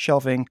displays,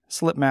 shelving,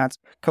 slip mats,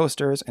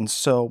 coasters, and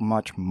so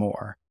much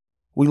more.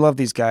 We love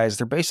these guys.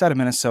 They're based out of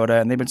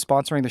Minnesota, and they've been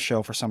sponsoring the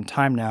show for some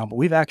time now, but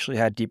we've actually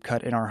had Deep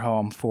Cut in our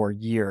home for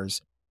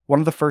years. One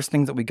of the first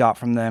things that we got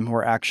from them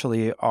were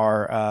actually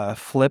our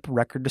flip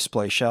record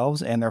display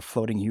shelves and their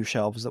floating U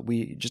shelves that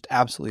we just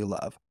absolutely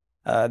love.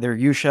 Their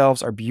U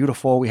shelves are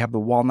beautiful. We have the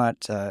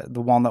walnut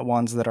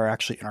ones that are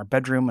actually in our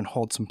bedroom and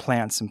hold some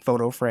plants, some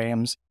photo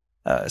frames,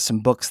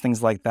 some books,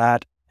 things like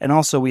that. And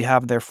also we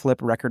have their flip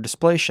record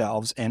display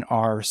shelves in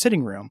our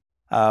sitting room,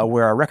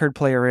 where our record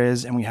player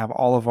is, and we have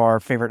all of our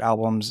favorite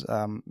albums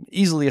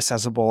easily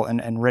accessible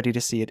and ready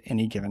to see at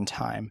any given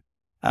time.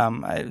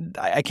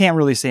 I can't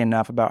really say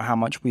enough about how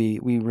much we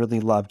really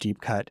love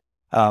Deep Cut.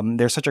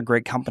 They're such a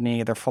great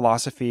company. Their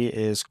philosophy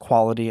is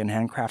quality and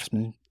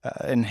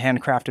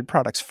handcrafted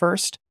products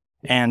first,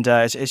 and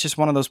it's just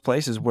one of those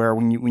places where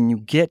when you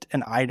get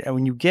your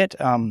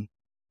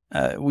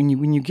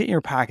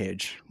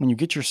package, when you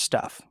get your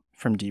stuff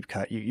from Deep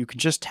Cut, you can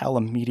just tell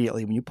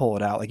immediately when you pull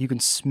it out. Like you can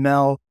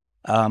smell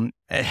the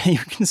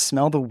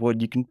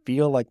wood. You can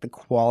feel like the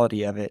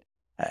quality of it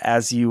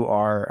as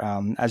you're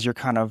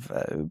kind of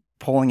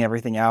pulling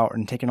everything out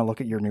and taking a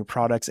look at your new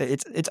products.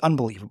 It's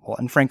unbelievable,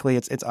 and frankly,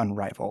 it's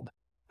unrivaled.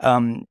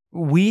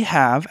 We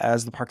have,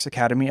 as the Parks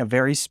Academy, a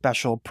very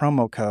special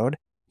promo code.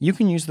 You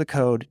can use the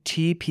code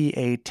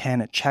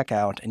TPA10 at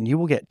checkout, and you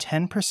will get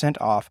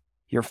 10% off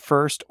your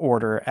first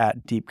order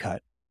at Deep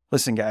Cut.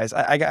 Listen, guys,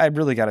 I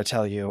really got to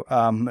tell you,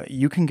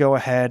 you can go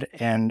ahead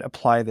and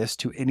apply this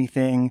to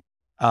anything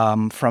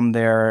from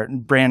their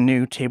brand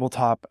new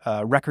tabletop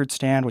record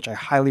stand, which I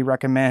highly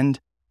recommend.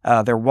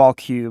 Their wall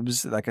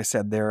cubes, like I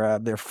said,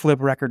 their flip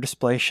record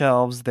display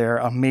shelves, their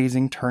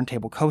amazing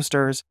turntable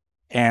coasters,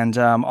 and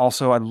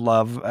also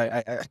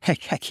I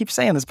keep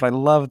saying this, but I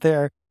love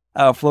their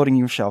floating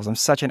U shelves. I'm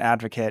such an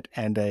advocate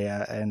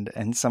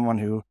and someone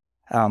who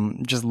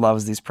just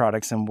loves these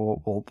products, and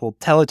we'll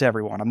tell it to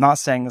everyone. I'm not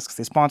saying this because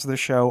they sponsor the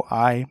show.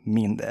 I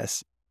mean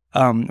this.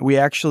 We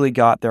actually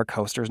got their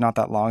coasters not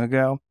that long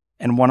ago,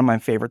 and one of my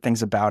favorite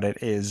things about it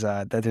is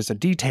that there's a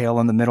detail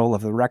in the middle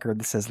of the record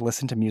that says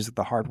 "Listen to music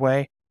the hard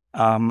way."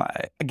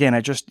 Again,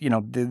 I just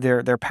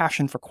their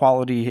passion for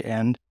quality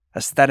and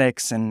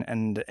aesthetics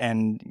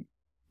and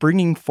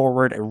bringing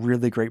forward a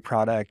really great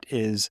product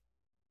is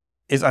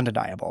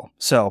undeniable.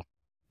 So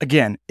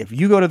again, if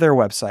you go to their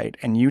website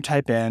and you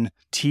type in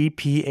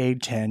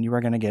TPA10, you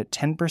are going to get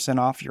 10%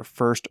 off your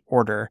first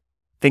order.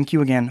 Thank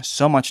you again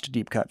so much to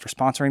Deep Cut for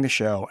sponsoring the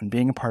show and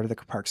being a part of the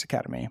Parks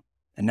Academy.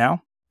 And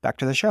now, back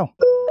to the show.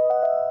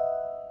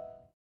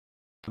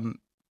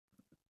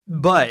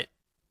 But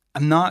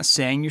I'm not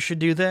saying you should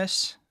do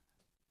this,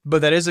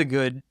 but that is a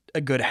good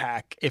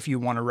hack if you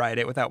want to ride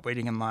it without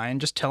waiting in line.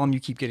 Just tell them you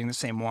keep getting the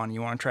same one.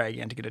 You want to try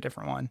again to get a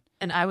different one.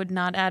 And I would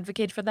not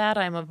advocate for that.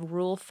 I'm a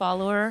rule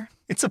follower.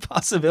 It's a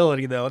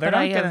possibility, though. They're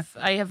but not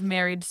I have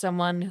married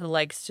someone who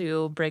likes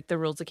to break the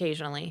rules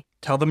occasionally.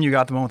 Tell them you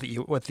got the one with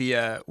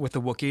the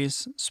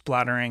Wookiees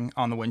splattering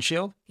on the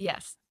windshield.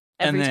 Yes.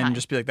 And then time.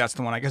 just be like, that's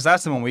the one, because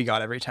that's the one we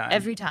got every time.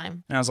 Every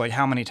time. And I was like,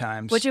 how many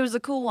times? Which it was a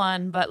cool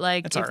one, but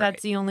like, It's if all that's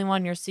right. the only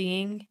one you're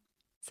seeing,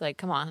 it's like,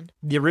 come on.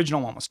 The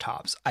original one was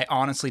tops. I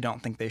honestly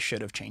don't think they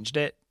should have changed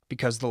it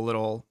because the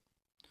little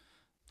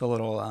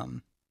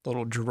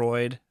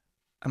droid.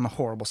 I'm a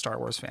horrible Star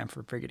Wars fan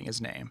for forgetting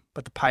his name,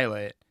 but the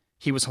pilot,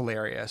 he was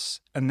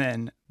hilarious. And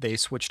then they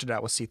switched it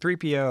out with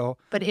C-3PO.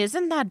 But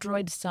isn't that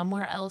droid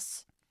somewhere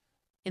else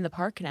in the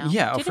park now?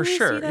 Yeah, Didn't for we see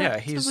sure. that? Yeah,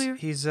 Is he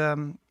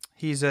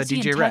he's in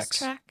DJ Test Rex.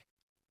 Track?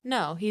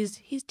 No, he's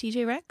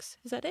DJ Rex.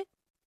 Is that it?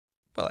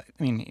 Well,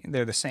 I mean,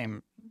 they're the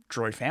same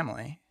droid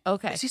family.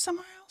 Okay. Is he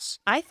somewhere else?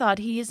 I thought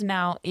he is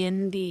now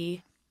in the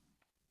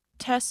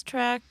Test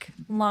Track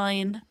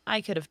line.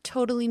 I could have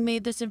totally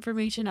made this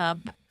information up.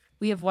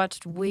 We have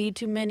watched way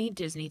too many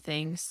Disney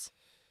things.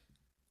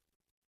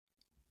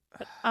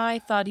 But I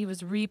thought he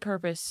was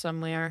repurposed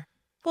somewhere.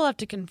 We'll have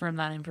to confirm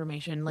that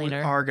information later.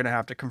 We are going to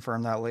have to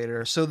confirm that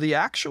later. So the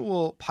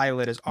actual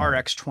pilot is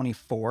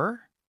RX-24.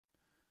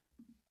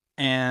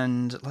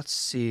 And let's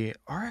see,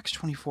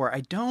 RX-24,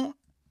 I don't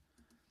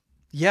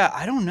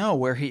know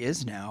where he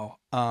is now.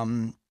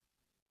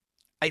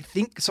 I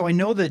think, so I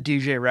know that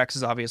DJ Rex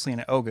is obviously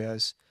in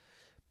Oga's,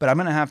 but I'm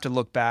going to have to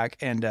look back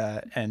and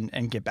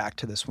get back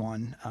to this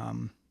one.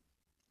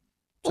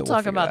 We'll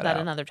talk about that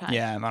another time.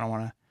 Yeah, I don't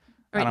want to.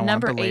 Right, I don't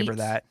want to belabor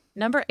that.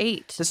 Number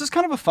 8. This is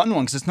kind of a fun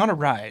one because it's not a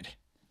ride.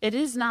 It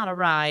is not a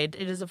ride.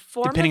 It is a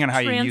form Depending of on how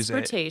you use it.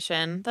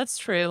 transportation. That's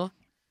true.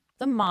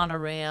 The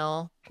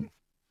monorail.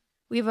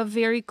 We have a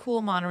very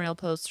cool monorail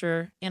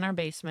poster in our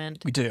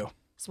basement. We do.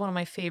 It's one of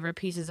my favorite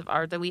pieces of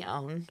art that we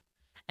own.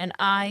 And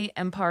I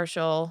am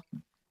partial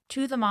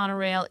to the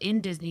monorail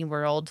in Disney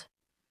World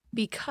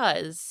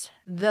because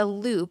the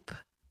loop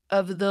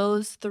of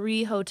those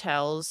 3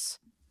 hotels,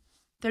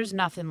 there's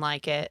nothing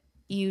like it.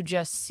 You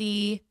just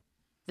see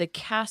the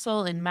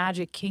castle in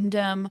Magic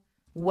Kingdom,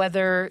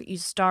 whether you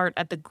start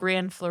at the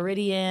Grand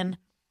Floridian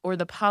or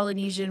the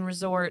Polynesian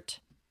Resort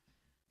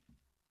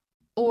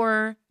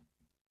or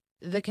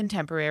the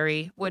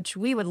Contemporary, which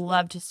we would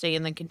love to stay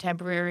in the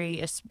Contemporary,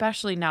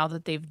 especially now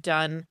that they've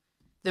done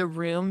the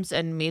rooms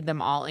and made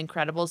them all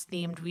Incredibles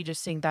themed. We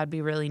just think that'd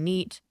be really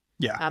neat.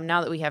 Yeah.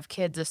 Now that we have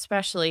kids,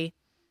 especially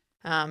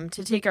to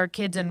take our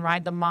kids and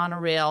ride the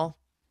monorail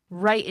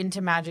right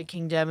into Magic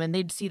Kingdom, and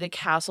they'd see the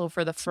castle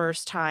for the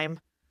first time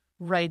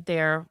right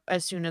there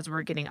as soon as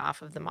we're getting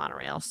off of the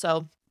monorail.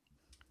 So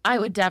I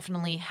would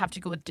definitely have to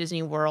go with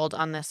Disney World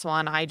on this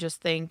one. I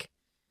just think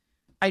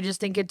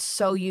it's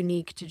so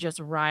unique to just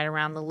ride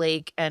around the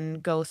lake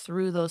and go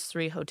through those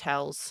 3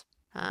 hotels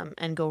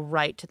and go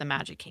right to the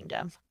Magic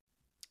Kingdom.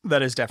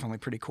 That is definitely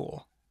pretty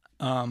cool.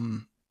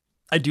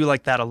 I do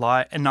like that a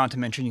lot. And not to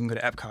mention, you can go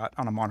to Epcot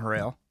on a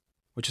monorail,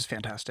 which is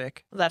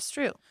fantastic. That's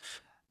true.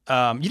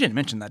 You didn't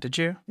mention that, did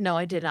you? No,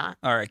 I did not.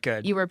 All right,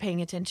 good. You were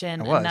paying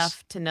attention I was.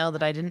 enough to know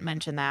that I didn't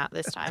mention that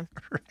this time.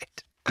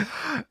 Right.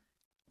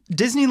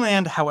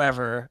 Disneyland,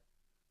 however,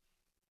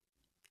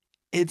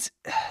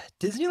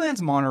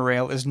 Disneyland's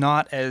monorail is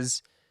not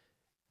as,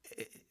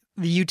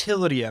 the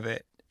utility of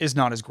it is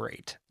not as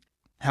great.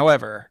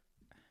 However,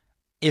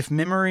 if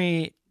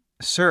memory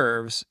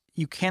serves,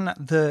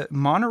 the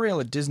monorail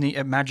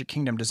at Magic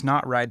Kingdom does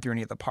not ride through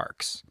any of the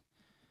parks.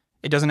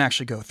 It doesn't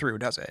actually go through,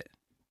 does it?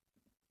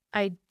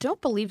 I don't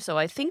believe so.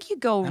 I think you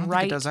go I don't right.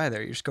 think it does either.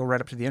 You just go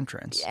right up to the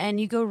entrance. And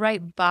you go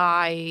right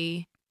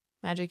by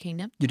Magic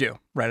Kingdom. You do,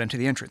 right into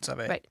the entrance of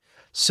it. Right.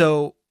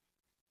 So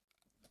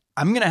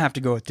I'm going to have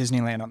to go with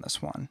Disneyland on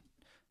this one.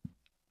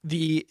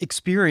 The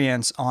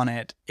experience on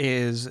it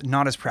is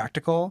not as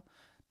practical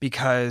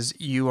because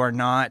you are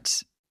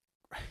not,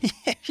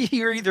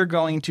 you're either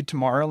going to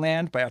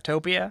Tomorrowland by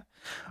Autopia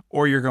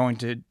or you're going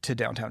to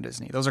Downtown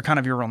Disney. Those are kind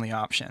of your only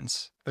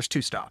options. There's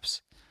 2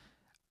 stops.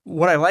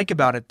 What I like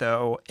about it,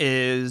 though,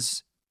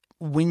 is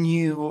when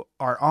you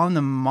are on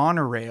the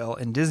monorail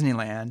in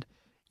Disneyland,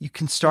 you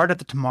can start at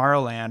the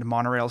Tomorrowland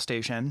monorail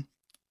station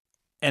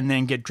and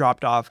then get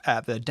dropped off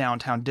at the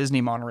downtown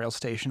Disney monorail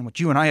station, which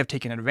you and I have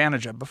taken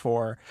advantage of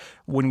before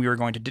when we were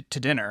going to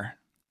dinner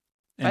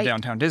in Right.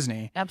 downtown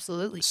Disney.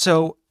 Absolutely.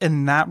 So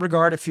in that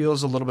regard, it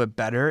feels a little bit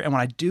better. And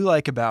what I do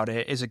like about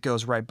it is it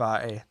goes right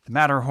by the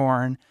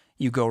Matterhorn.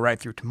 You go right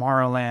through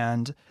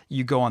Tomorrowland.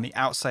 You go on the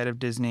outside of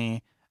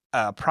Disney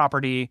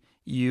property.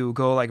 You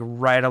go like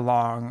right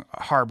along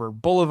Harbor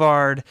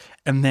Boulevard,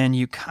 and then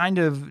you kind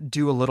of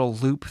do a little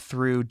loop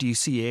through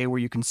DCA where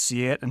you can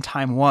see it. And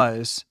time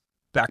was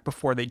back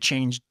before they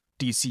changed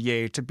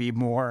DCA to be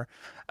more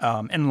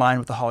in line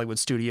with the Hollywood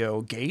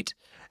Studio gate.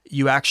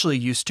 You actually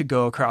used to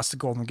go across the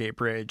Golden Gate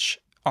Bridge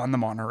on the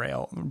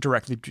monorail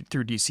directly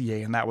through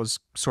DCA, and that was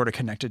sort of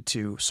connected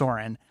to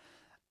Soarin'.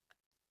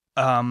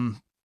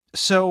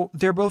 So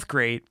they're both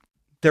great.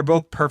 They're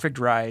both perfect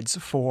rides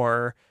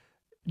for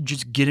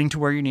just getting to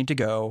where you need to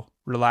go,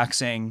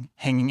 relaxing,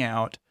 hanging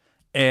out.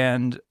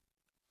 And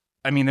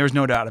I mean, there's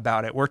no doubt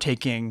about it. We're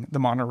taking the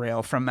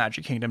monorail from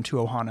Magic Kingdom to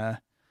Ohana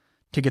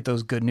to get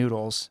those good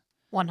noodles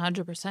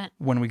 100%.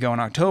 when we go in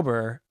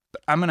October.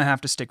 But I'm going to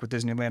have to stick with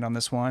Disneyland on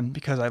this one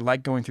because I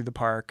like going through the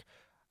park.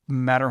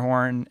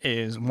 Matterhorn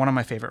is one of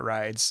my favorite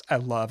rides. I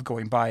love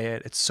going by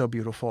it. It's so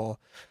beautiful.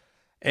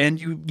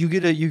 And you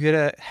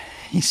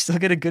still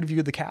get a good view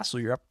of the castle.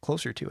 You're up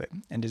closer to it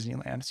in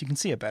Disneyland, so you can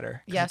see it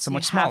better. 'Cause Yes, it's so you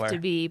much smaller. have to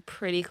be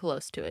pretty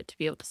close to it to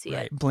be able to see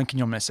Right, it. blink and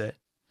you'll miss it.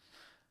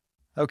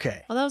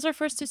 Okay, Well, that was our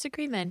first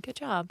disagreement. Good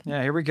job.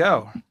 yeah, here we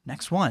go.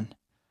 Next one,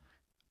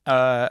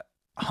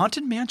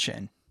 Haunted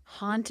Mansion.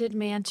 Haunted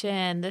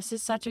Mansion. This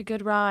is such a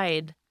good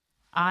ride.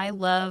 I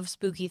love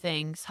spooky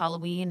things.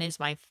 Halloween is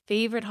my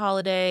favorite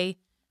holiday.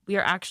 We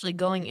are actually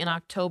going in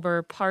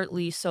October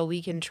partly so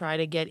we can try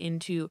to get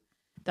into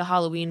the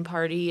Halloween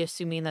party,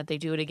 assuming that they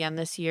do it again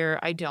this year.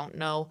 I don't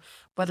know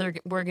whether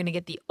we're going to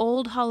get the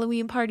old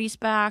Halloween parties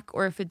back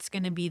or if it's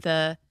going to be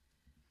the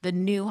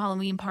new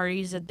Halloween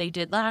parties that they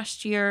did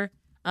last year.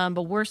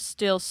 But we're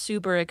still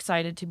super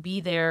excited to be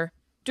there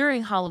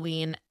during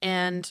Halloween.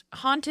 And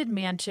Haunted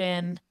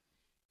Mansion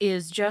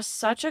is just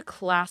such a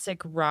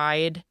classic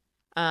ride.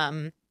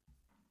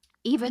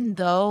 Even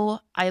though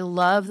I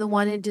love the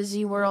one in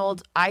Disney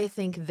World, I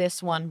think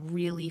this one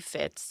really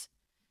fits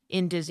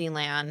in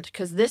Disneyland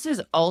because this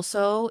is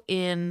also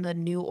in the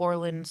New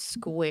Orleans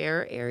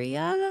Square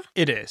area.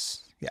 It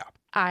is, yeah,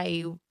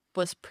 I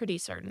was pretty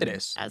certain It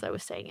is. as I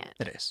was saying it,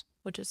 it is.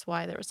 which is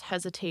why there was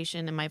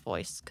hesitation in my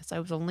voice because I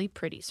was only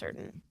pretty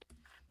certain.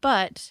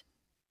 But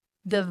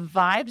the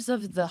vibes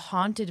of the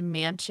Haunted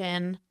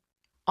Mansion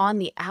on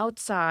the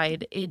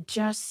outside, it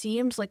just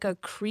seems like a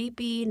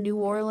creepy New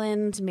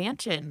Orleans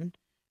mansion.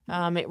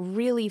 It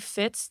really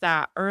fits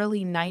that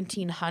early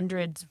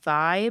 1900s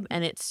vibe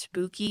and it's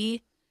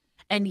spooky.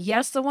 And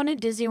yes, the one at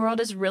Disney World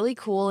is really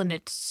cool and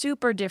it's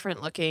super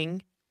different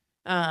looking.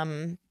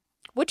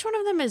 Which one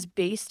of them is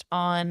based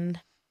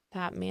on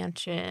that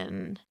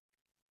mansion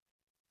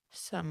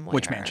somewhere?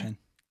 Which mansion?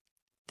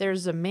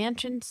 There's a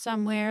mansion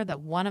somewhere that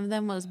one of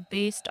them was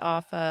based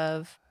off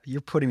of. You're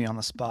putting me on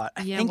the spot.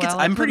 Yeah, I'm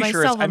I pretty put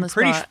sure. myself on the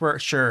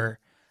spot. Sure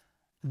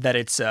that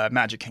it's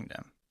Magic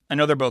Kingdom. I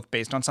know they're both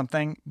based on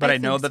something, but I I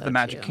know think that so, the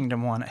Magic too.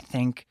 Kingdom one, I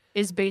think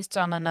Is based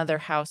on another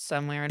house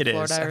somewhere in it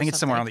Florida. is. I or think it's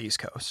somewhere on something. the East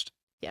Coast.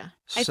 Yeah,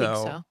 I think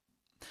so.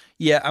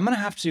 Yeah, I'm going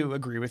to have to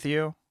agree with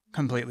you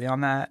completely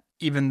on that,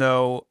 even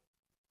though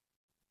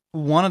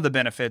one of the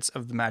benefits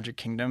of the Magic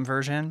Kingdom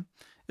version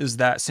is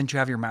that since you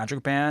have your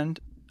Magic Band,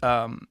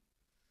 Bob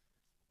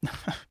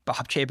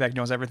Chapek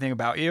knows everything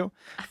about you.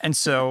 And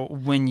so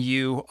when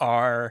you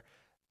are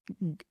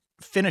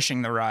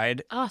finishing the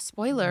ride,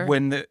 Spoiler.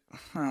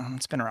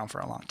 it's been around for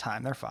a long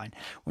time. They're fine.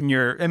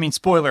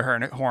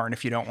 Spoiler horn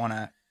if you don't want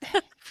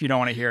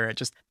to hear it,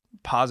 just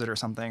pause it or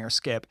something or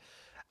skip.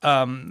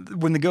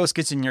 When the ghost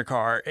gets in your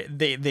car,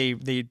 they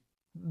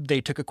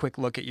took a quick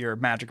look at your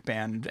Magic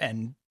Band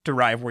and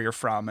derive where you're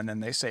from, and then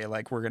they say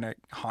like, we're gonna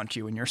haunt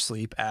you in your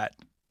sleep at,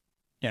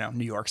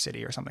 New York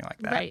City or something like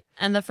that. Right.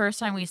 And the first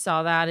time we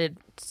saw that, it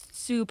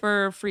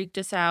super freaked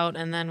us out.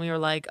 And then we were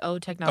like, oh,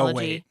 technology. Oh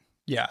wait,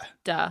 yeah.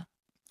 Duh.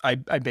 I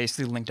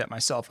basically linked up my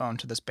cell phone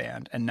to this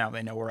band, and now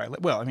they know where I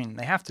live. Well, I mean,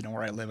 they have to know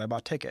where I live. I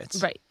bought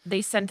tickets. Right.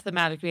 They sent the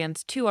Magic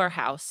Bands to our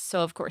house.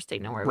 So, of course, they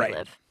know where Right. we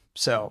live.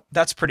 So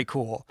that's pretty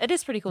cool. It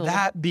is pretty cool.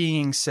 That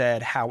being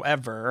said,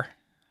 however,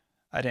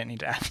 I didn't need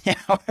to add the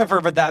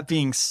however, but that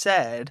being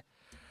said,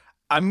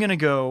 I'm going to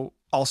go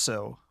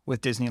also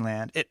with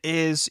Disneyland. It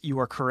is, you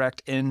are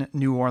correct, in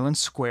New Orleans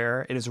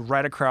Square. It is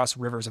right across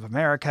Rivers of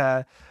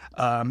America.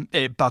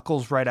 It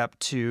buckles right up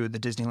to the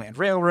Disneyland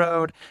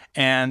Railroad.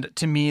 And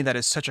to me, that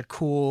is such a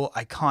cool,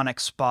 iconic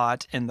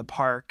spot in the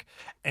park.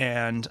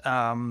 And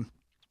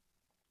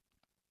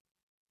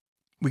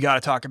we got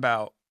to talk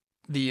about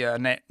the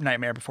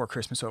Nightmare Before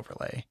Christmas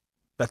overlay.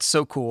 That's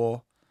so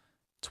cool.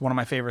 It's one of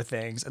my favorite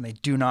things. And they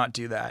do not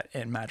do that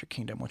in Magic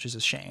Kingdom, which is a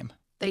shame.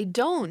 They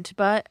don't,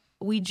 but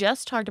we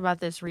just talked about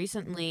this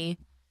recently.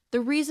 The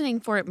reasoning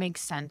for it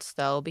makes sense,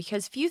 though,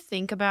 because if you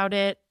think about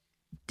it,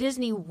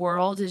 Disney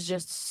World is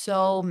just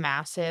so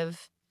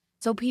massive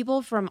So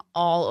people from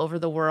all over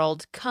the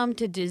world come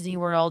to Disney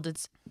World.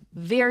 It's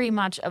very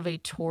much of a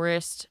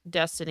tourist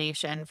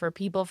destination for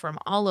people from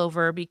all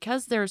over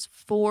because there's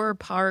 4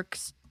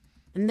 parks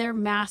and they're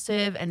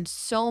massive and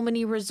so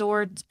many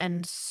resorts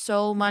and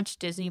so much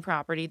Disney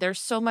property. There's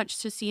so much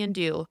to see and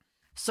do.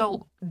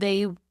 So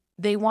they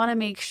want to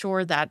make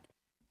sure that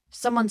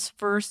someone's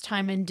first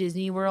time in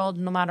Disney World,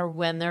 no matter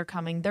when they're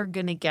coming, they're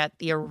going to get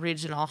the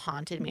original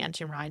Haunted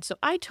Mansion ride. So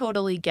I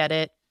totally get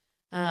it.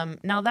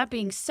 Now, that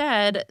being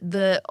said,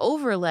 the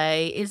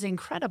overlay is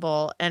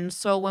incredible. And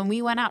so when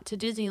we went out to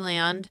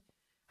Disneyland,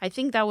 I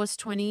think that was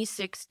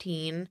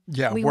 2016.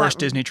 Yeah, we worst went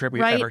Disney trip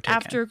we've right ever taken.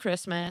 after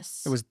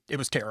Christmas. It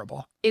was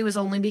terrible. It was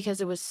only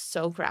because it was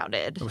so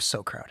crowded. It was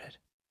so crowded.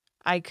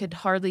 I could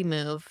hardly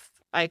move.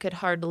 I could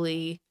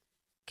hardly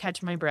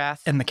catch my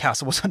breath. And the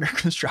castle was under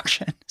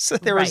construction. So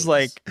there was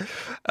like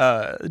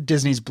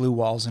Disney's blue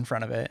walls in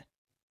front of it.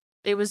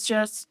 It was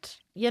just,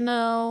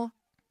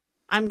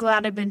 I'm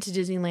glad I've been to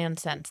Disneyland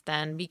since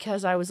then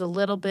because I was a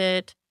little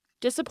bit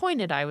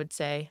disappointed, I would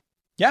say.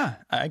 Yeah,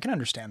 I can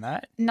understand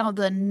that. No,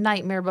 the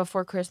Nightmare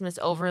Before Christmas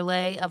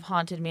overlay of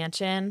Haunted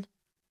Mansion,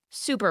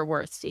 super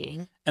worth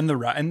seeing. And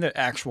the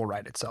actual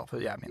ride itself,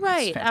 yeah, I mean,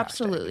 right, it's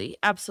fantastic.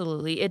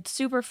 absolutely. It's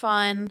super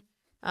fun.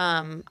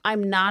 I'm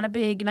not a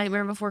big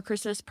Nightmare Before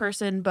Christmas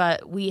person,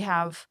 but we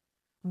have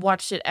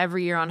watched it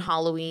every year on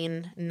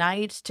Halloween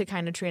night to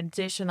kind of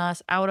transition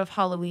us out of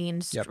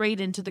Halloween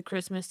straight into the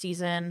Christmas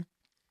season.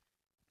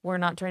 We're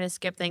not trying to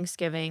skip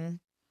Thanksgiving.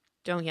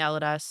 Don't yell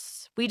at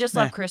us. We just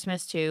love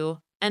Christmas too.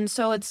 And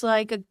so it's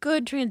like a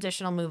good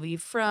transitional movie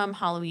from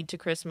Halloween to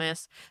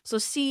Christmas. So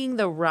seeing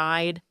the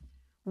ride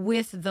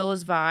with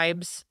those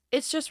vibes,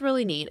 it's just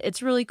really neat.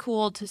 It's really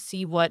cool to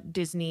see what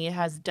Disney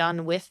has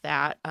done with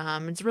that.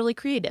 It's really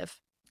creative.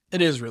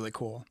 It is really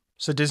cool.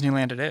 So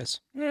Disneyland it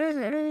is.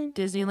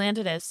 Disneyland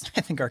it is.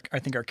 I think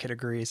our kid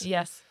agrees.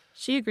 Yes,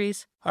 she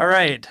agrees. All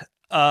right.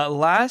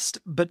 Last,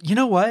 but you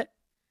know what?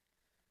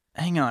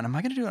 Hang on. Am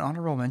I going to do an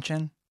honorable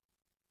mention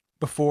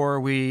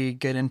before we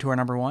get into our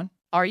number 1?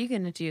 Are you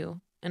going to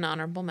do an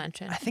honorable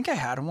mention? I think I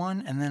had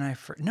one, and then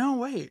no,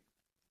 wait.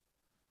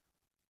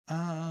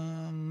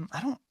 I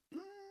don't.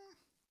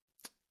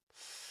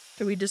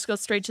 Do we just go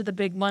straight to the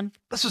big one?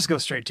 Let's just go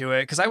straight to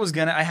it, because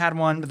I had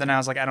one, but then I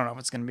was like, I don't know if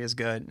it's going to be as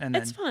good, and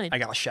then it's fine. I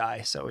got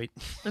shy, so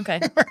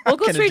okay. We'll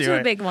go straight to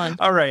the big one.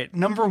 All right,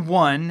 number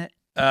 1,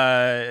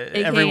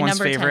 everyone's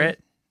number favorite.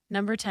 10.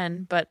 Number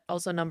 10, but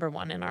also number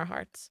 1 in our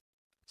hearts.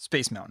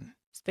 Space Mountain.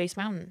 Space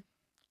Mountain.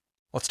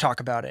 Let's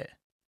talk about it.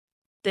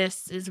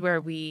 This is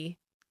where we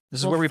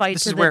fight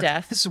to the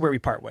death. This is where we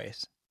part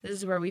ways. This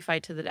is where we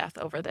fight to the death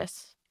over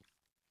this.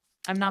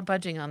 I'm not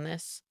budging on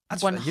this.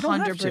 That's 100%. You don't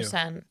have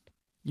to.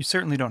 You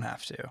certainly don't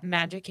have to.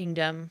 Magic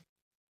Kingdom.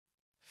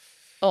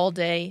 All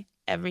day,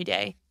 every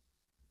day.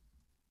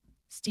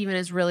 Steven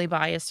is really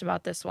biased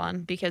about this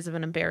one because of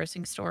an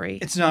embarrassing story.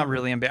 It's not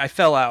really embarrassing. I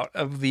fell out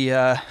of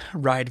the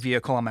ride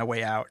vehicle on my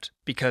way out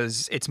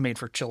because it's made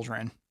for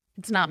children.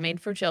 It's not made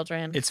for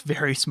children. It's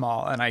very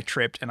small, and I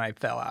tripped and I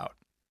fell out.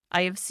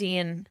 I have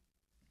seen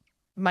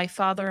my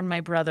father and my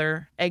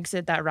brother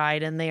exit that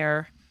ride, and they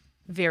are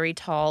very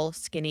tall,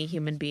 skinny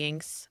human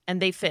beings,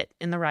 and they fit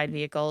in the ride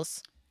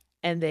vehicles,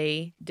 and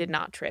they did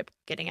not trip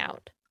getting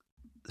out.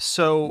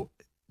 So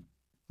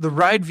the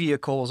ride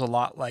vehicle is a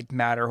lot like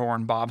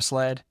Matterhorn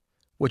bobsled,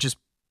 which is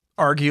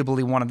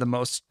arguably one of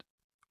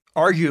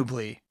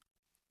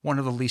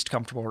the least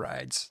comfortable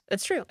rides.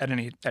 It's true. At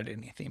any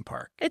theme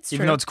park. It's true.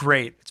 Even though it's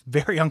great, it's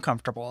very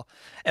uncomfortable,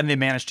 and they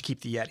managed to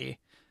keep the Yeti.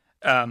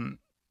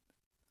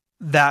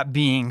 That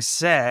being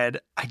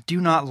said, I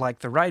do not like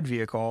the ride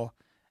vehicle,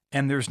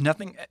 and there's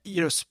nothing,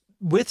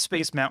 with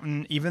Space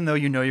Mountain, even though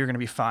you're going to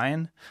be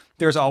fine,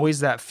 there's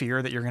always that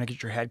fear that you're going to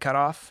get your head cut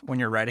off when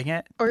you're riding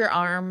it. Or your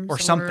arms. Or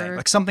something.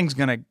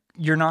 Like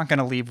you're not going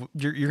to leave,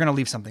 you're going to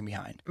leave something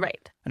behind.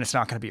 Right. And it's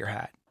not going to be your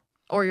hat.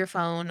 Or your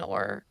phone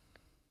or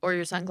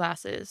your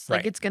sunglasses.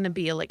 Like It's going to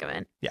be a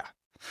ligament. Yeah.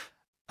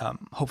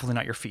 Hopefully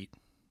not your feet.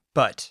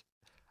 But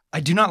I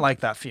do not like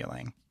that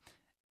feeling.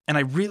 And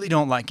I really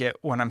don't like it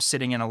when I'm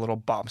sitting in a little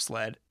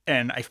bobsled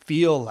and I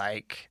feel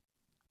like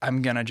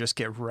I'm going to just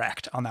get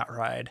wrecked on that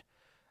ride.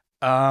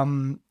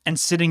 And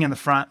sitting in the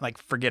front, like,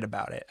 forget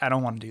about it. I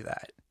don't want to do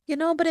that.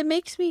 But it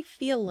makes me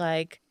feel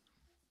like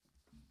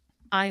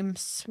I'm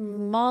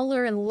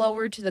smaller and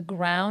lower to the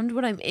ground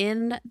when I'm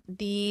in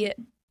the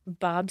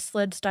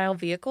bobsled style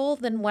vehicle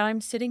than when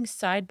I'm sitting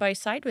side by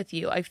side with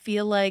you. I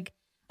feel like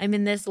I'm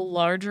in this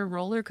larger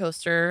roller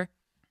coaster,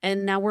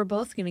 and now we're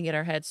both going to get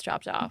our heads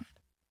chopped off.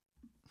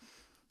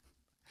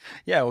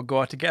 Yeah, we'll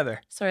go out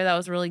together. Sorry, that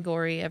was really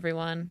gory,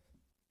 everyone.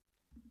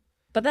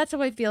 But that's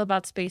how I feel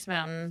about Space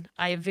Mountain.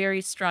 I have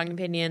very strong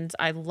opinions.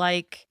 I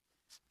like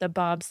the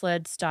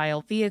bobsled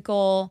style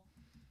vehicle.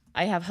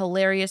 I have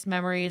hilarious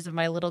memories of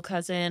my little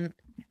cousin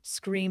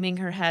screaming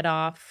her head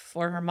off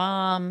for her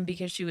mom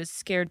because she was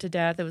scared to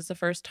death. It was the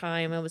first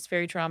time. It was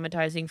very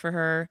traumatizing for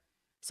her.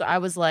 So I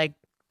was like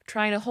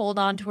trying to hold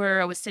on to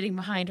her. I was sitting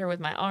behind her with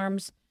my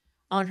arms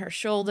on her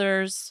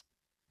shoulders.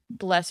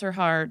 Bless her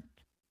heart.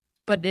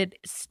 but it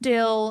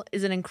still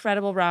is an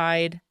incredible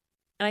ride.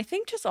 And I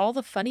think just all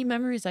the funny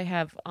memories I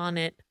have on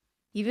it,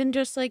 even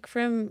just like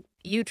from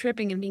you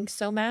tripping and being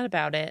so mad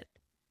about it.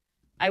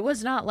 I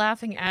was not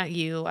laughing at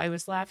you. I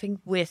was laughing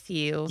with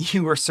you.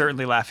 You were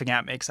certainly laughing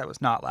at me because I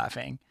was not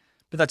laughing,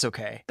 but that's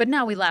okay. But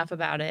now we laugh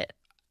about it.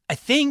 I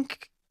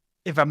think,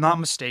 if I'm not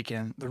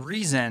mistaken, the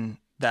reason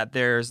that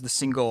there's the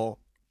single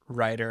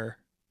rider,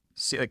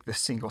 like the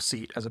single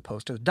seat as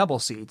opposed to the double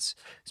seats,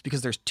 is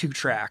because there's 2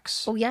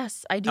 tracks Oh,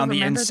 yes. I do on the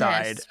remember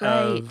inside this. Right.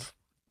 of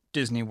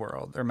Disney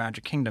World or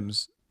Magic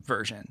Kingdom's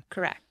version.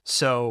 Correct.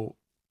 So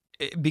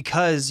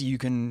because you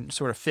can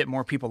sort of fit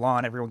more people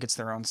on, everyone gets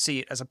their own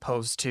seat, as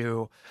opposed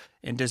to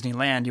in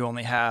Disneyland, you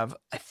only have,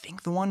 I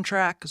think, the 1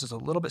 track because it's a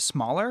little bit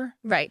smaller.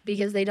 Right.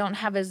 Because they don't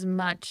have as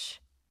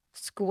much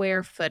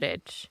square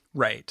footage.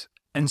 Right.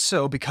 And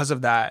so because of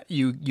that,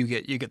 you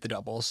get the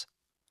doubles.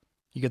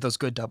 You get those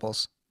good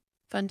doubles.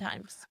 Fun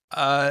times.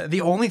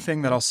 The only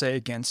thing that I'll say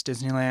against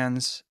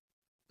Disneyland's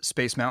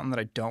Space Mountain that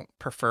I don't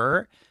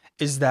prefer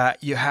is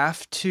that you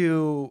have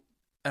to,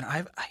 and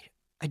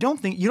I don't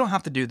think you don't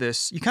have to do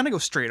this. You kind of go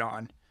straight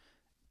on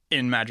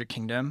in Magic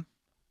Kingdom.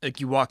 Like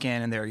you walk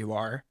in and there you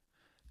are.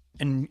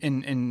 In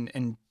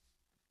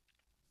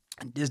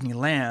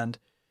Disneyland,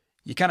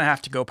 you kind of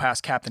have to go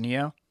past Captain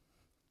EO.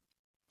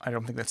 I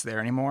don't think that's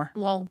there anymore.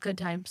 Well, good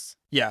times.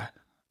 Yeah.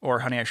 Or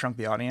Honey, I Shrunk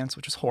the Audience,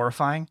 which is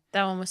horrifying.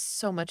 That one was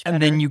so much better.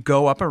 And then you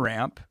go up a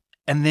ramp,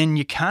 and then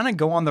you kind of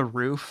go on the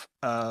roof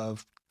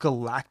of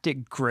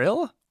Galactic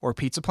Grill or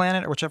Pizza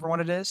Planet or whichever one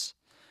it is.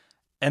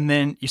 And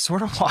then you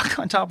sort of walk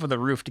on top of the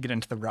roof to get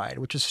into the ride,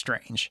 which is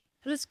strange.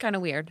 It was kind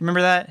of weird.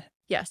 Remember that?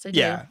 Yes, I do.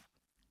 Yeah.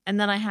 And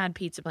then I had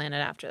Pizza Planet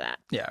after that.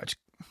 Yeah.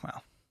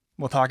 Well,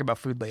 we'll talk about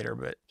food later,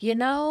 but. You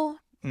know,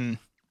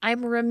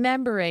 I'm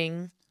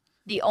remembering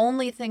the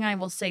only thing I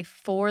will say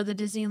for the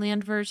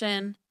Disneyland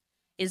version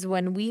is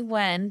when we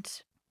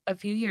went a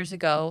few years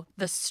ago,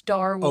 the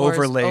Star Wars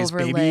overlay.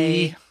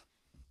 Baby.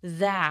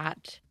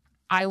 That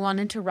I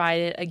wanted to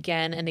ride it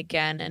again and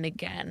again and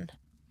again.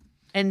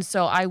 And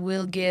so I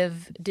will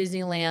give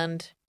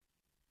Disneyland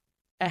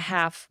a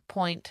half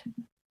point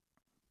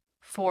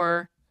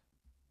for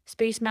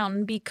Space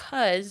Mountain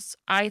because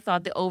I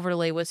thought the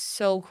overlay was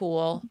so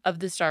cool of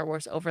the Star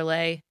Wars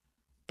overlay.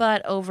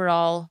 But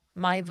overall,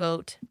 my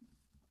vote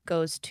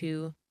goes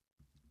to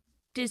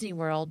Disney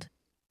World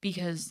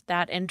because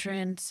that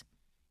entrance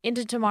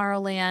into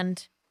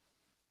Tomorrowland,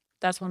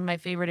 that's one of my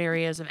favorite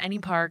areas of any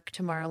park.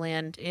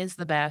 Tomorrowland is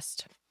the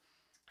best.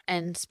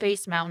 And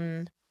Space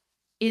Mountain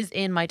is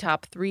in my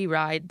top 3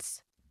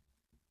 rides.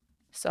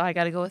 So I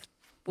got to go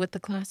with the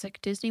classic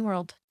Disney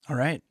World. All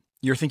right.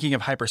 You're thinking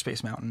of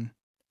Hyperspace Mountain.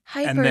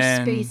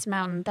 Hyperspace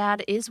Mountain.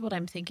 That is what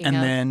I'm thinking of.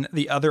 And then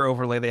the other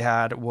overlay they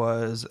had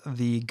was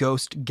the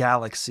Ghost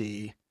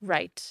Galaxy.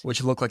 Right.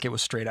 Which looked like it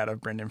was straight out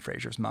of Brendan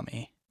Fraser's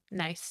Mummy.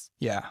 Nice.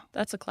 Yeah.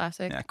 That's a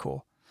classic. Yeah,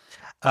 cool.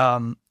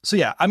 So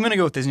yeah, I'm gonna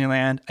go with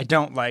Disneyland. I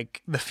don't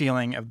like the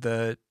feeling of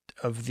the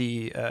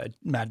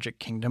Magic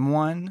Kingdom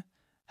one.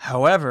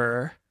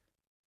 However,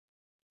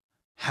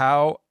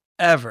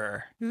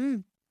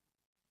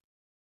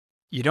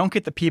 you don't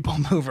get the people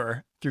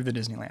mover through the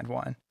Disneyland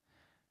one,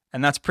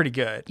 and that's pretty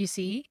good. You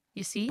see,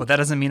 but that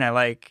doesn't mean I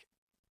like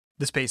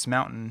the Space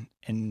Mountain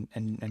in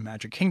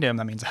Magic Kingdom.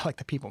 That means I like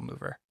the people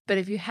mover. But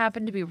if you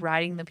happen to be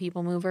riding the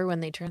people mover when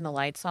they turn the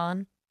lights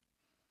on,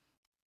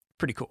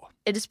 pretty cool.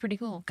 It is pretty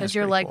cool because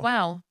you're like, cool.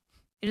 Wow,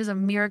 it is a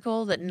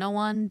miracle that no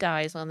one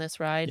dies on this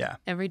ride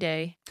every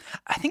day.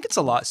 I think it's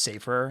a lot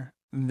safer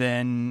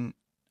than.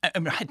 I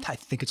mean, I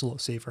think it's a little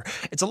safer.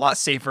 It's a lot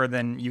safer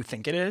than you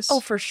think it is. Oh,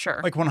 for sure.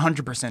 Like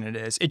 100% it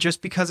is. It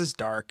just because it's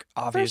dark,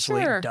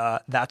 obviously, duh.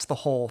 That's the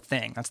whole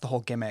thing. That's the whole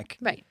gimmick.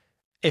 Right.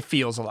 It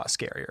feels a lot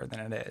scarier than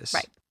it is.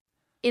 Right.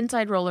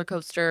 Inside roller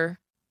coaster.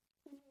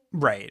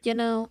 Right. You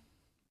know?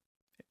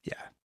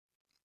 Yeah.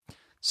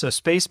 So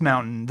Space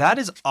Mountain, that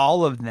is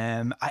all of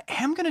them. I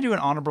am going to do an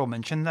honorable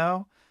mention,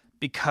 though,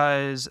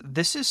 because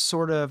this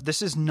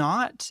is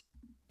not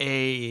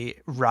a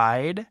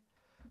ride,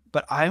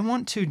 but I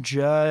want to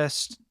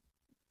just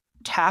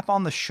tap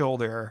on the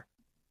shoulder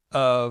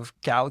of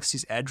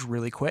Galaxy's Edge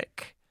really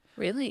quick.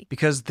 Really?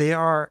 Because they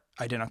are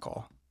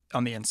identical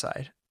on the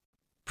inside,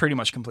 pretty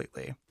much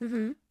completely.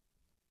 Mm-hmm.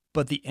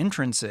 But the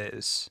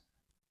entrances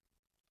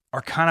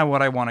are kind of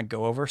what I want to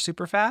go over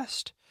super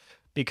fast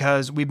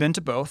because we've been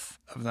to both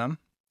of them,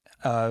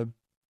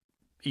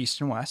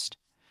 East and West.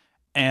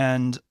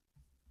 And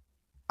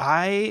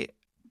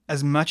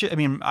as much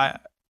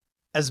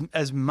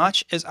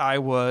as I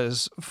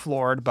was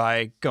floored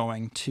by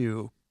going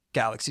to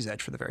Galaxy's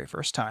Edge for the very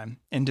first time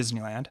in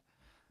Disneyland,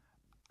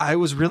 I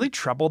was really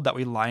troubled that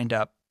we lined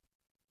up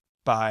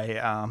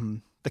by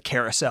the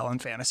carousel in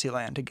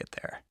Fantasyland to get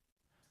there.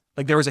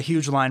 Like there was a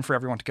huge line for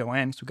everyone to go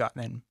in. So we got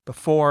in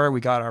before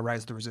we got our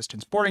Rise of the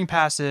Resistance boarding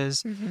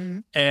passes. Mm-hmm.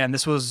 And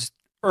this was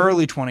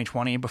early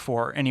 2020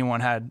 before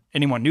anyone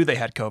knew they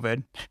had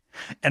COVID.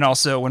 And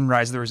also when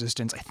Rise of the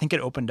Resistance, I think it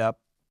opened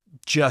up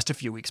just a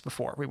few weeks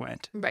before we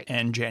went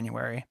in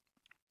January.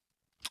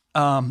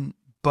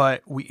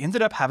 But we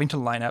ended up having to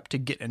line up to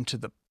get into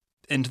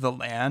into the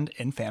land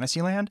in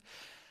Fantasyland,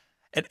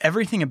 and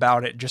everything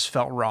about it just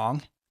felt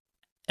wrong.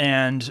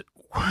 And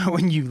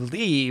when you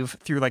leave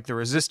through like the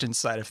resistance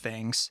side of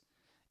things,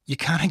 you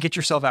kind of get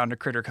yourself out into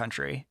Critter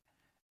Country,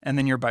 and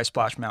then you're by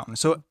Splash Mountain.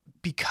 So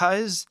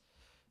because,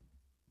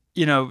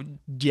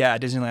 yeah,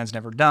 Disneyland's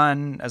never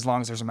done. As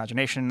long as there's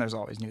imagination, there's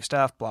always new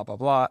stuff, blah, blah,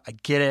 blah. I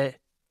get it.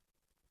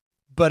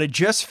 But it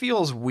just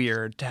feels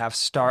weird to have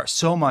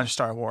so much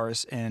Star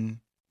Wars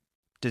in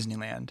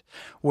Disneyland.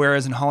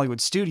 Whereas in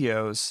Hollywood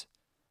Studios,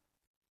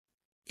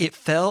 it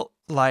felt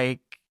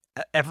like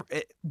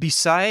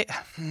beside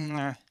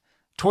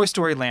Toy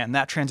Story Land,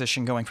 that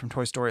transition going from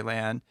Toy Story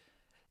Land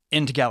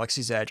into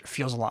Galaxy's Edge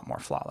feels a lot more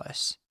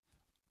flawless.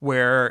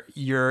 Where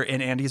you're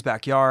in Andy's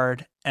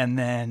backyard and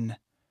then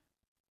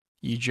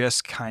you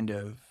just kind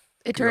of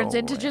it turns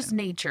into just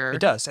nature.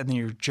 It does, and then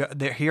you're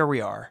there. Here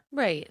we are,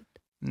 right?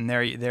 And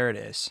there it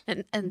is,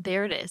 and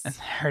there it is, and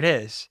there it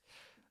is,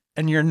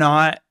 and you're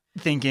not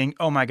thinking,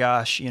 oh my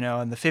gosh,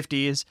 in the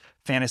 50s,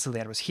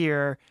 Fantasyland was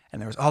here,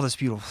 and there was all this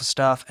beautiful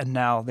stuff, and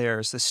now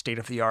there's this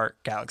state-of-the-art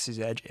Galaxy's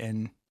Edge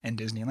in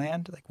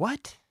Disneyland. Like,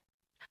 what?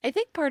 I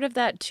think part of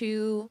that,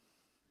 too,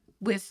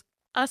 with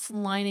us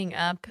lining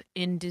up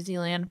in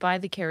Disneyland by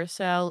the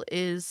carousel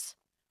is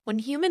when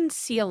humans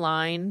see a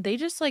line, they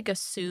just,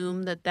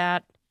 assume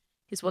that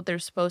is what they're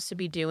supposed to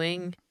be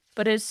doing.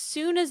 But as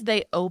soon as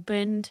they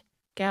opened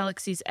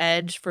Galaxy's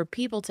Edge for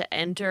people to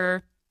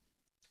enter,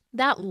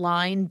 that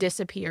line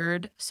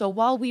disappeared. So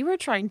while we were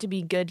trying to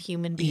be good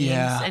human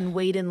beings and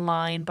wait in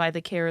line by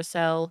the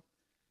carousel,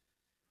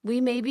 we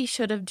maybe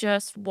should have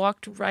just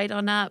walked right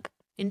on up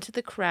into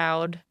the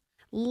crowd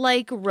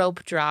like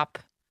Rope Drop,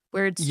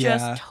 where it's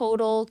just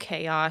total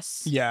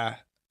chaos. Yeah.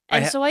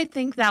 And so I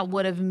think that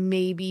would have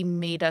maybe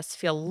made us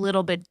feel a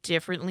little bit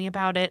differently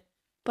about it.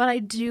 But I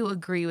do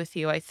agree with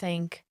you. I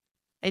think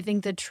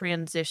the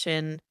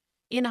transition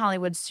in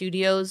Hollywood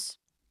Studios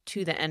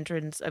to the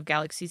entrance of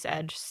Galaxy's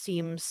Edge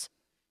seems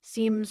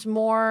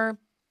more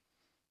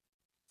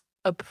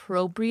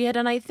appropriate.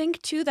 And I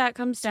think, too, that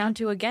comes down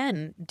to,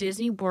 again,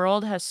 Disney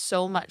World has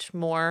so much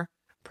more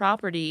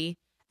property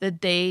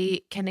that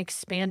they can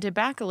expand it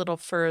back a little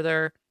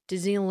further.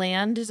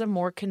 Disneyland is a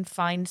more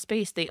confined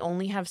space. They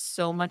only have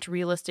so much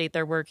real estate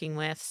they're working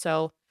with.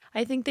 So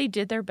I think they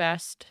did their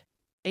best.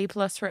 A+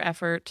 for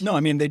effort. No, I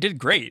mean, they did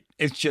great.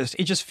 It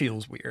just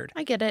feels weird.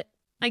 I get it.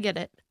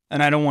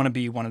 And I don't want to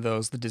be one of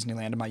those the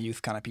Disneyland of my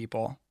youth kind of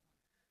people,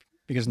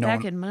 because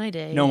back in my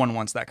day, no one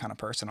wants that kind of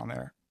person on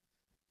their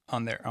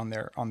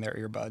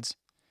earbuds.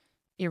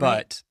 You're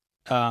right.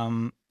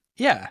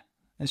 Yeah,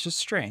 it's just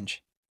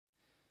strange.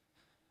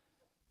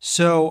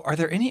 So, are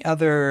there any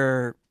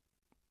other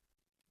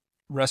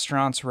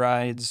restaurants,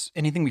 rides,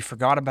 anything we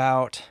forgot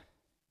about?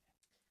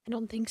 I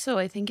don't think so.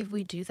 I think if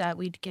we do that,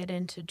 we'd get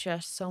into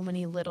just so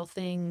many little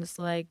things,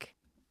 like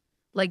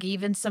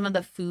even some of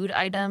the food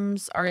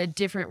items are at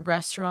different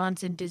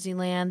restaurants in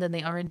Disneyland than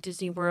they are in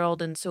Disney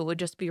World, and so it would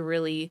just be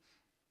really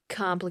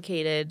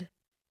complicated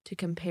to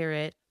compare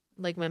it.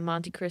 Like my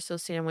Monte Cristo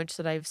sandwich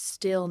that I've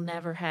still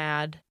never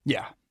had.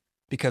 Yeah,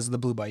 because the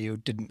Blue Bayou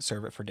didn't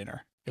serve it for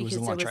dinner. It was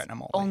a lunch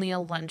item only. Only a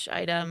lunch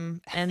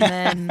item, and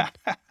then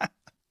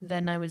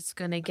then I was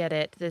gonna get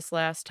it this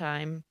last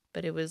time,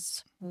 but it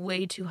was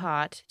way too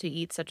hot to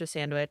eat such a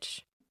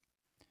sandwich.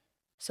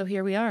 So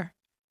here we are.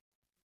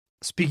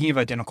 Speaking of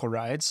identical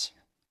rides,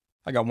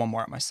 I got one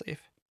more up my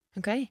sleeve.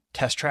 Okay.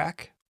 Test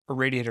Track or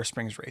Radiator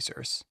Springs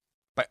Racers.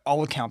 By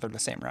all account, they're the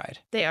same ride.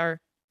 They are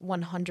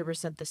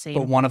 100% the same.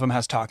 But one of them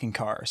has talking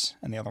cars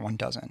and the other one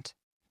doesn't.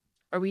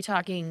 Are we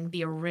talking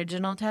the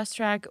original Test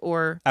Track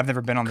or I've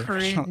never been on the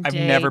original. I've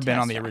never been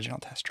on the original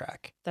Test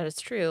Track. That is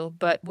true,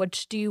 but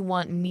which do you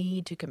want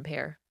me to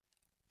compare?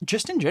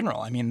 Just in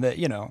general. I mean,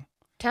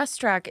 Test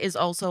Track is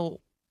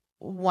also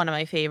one of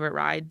my favorite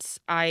rides.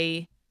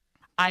 I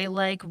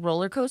like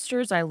roller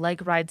coasters. I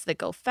like rides that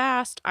go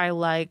fast. I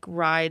like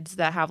rides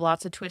that have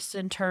lots of twists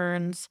and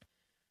turns.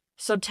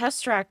 So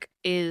Test Track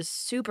is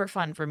super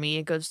fun for me.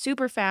 It goes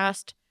super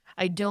fast.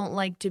 I don't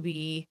like to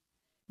be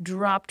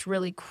dropped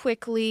really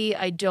quickly.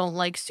 I don't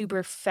like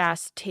super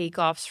fast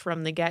takeoffs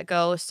from the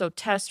get-go. So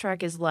Test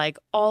Track is like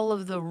all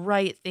of the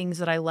right things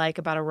that I like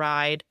about a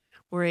ride,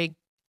 where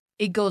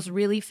it goes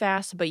really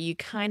fast, but you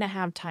kind of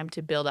have time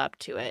to build up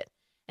to it.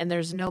 And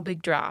there's no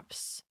big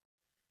drops.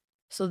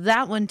 So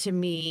that one to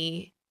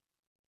me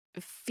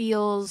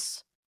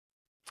feels,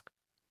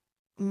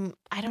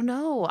 I don't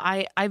know.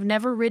 I've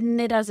never ridden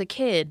it as a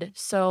kid.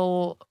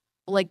 So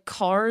like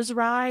Cars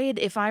ride,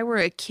 if I were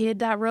a kid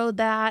that rode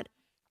that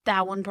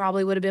one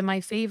probably would have been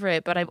my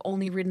favorite, but I've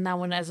only ridden that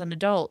one as an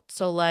adult.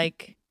 So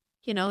like,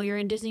 you're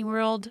in Disney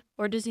World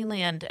or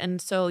Disneyland.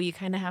 And so you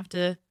kind of have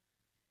to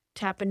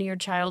tap into your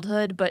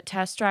childhood. But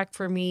Test Track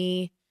for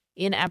me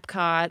in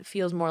Epcot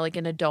feels more like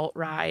an adult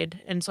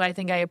ride. And so I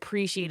think I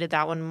appreciated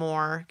that one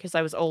more because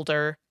I was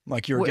older.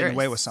 Like you were getting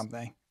away with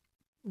something.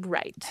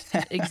 Right.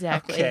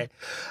 Exactly. Okay.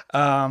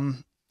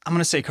 I'm going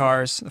to say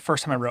Cars. The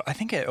first time I rode, I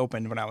think it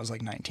opened when I was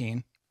like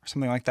 19 or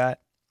something like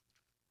that.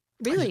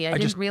 Really? I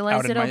didn't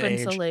realize it opened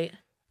so late.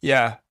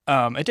 Yeah.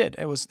 It did.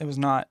 It was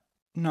not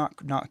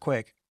not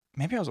quick.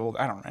 Maybe I was old.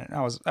 I don't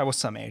know. I was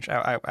some age.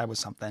 I was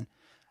something.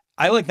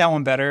 I like that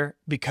one better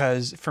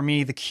because for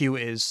me the queue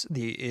is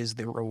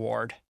the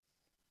reward.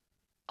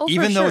 Oh, for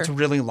Even though it's sure.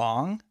 really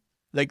long,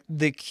 like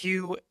the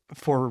queue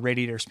for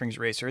Radiator Springs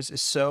Racers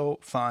is so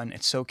fun.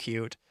 It's so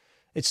cute.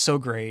 It's so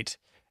great.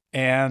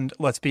 And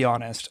let's be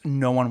honest,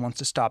 no one wants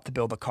to stop to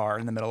build a car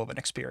in the middle of an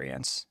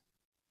experience.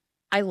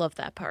 I love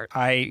that part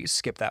I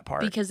skip that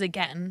part. because,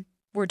 again,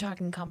 we're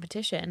talking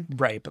competition.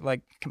 Right, but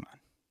like, come on.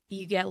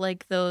 You get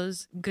like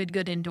those good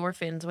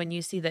endorphins when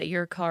you see that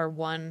your car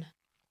won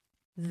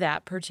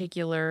that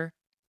particular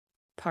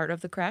part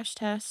of the crash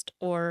test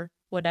or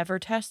whatever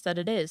test that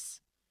it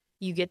is.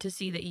 You get to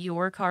see that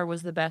your car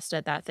was the best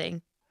at that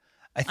thing.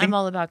 I think I'm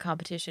all about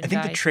competition, I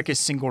think the guys. trick is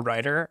single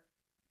rider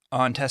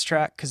on test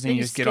track because then Then you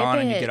you just get skip on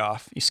and you it. get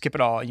off. You skip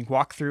it all and you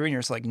walk through and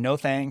you're just like, no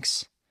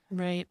thanks.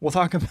 Right. We'll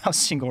talk about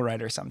single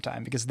rider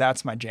sometime because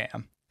that's my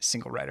jam.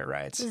 Single rider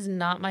rides. This is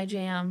not my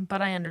jam,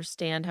 but I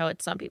understand how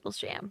it's some people's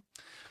jam.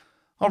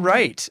 All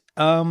right.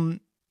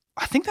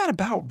 I think that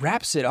about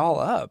wraps it all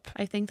up.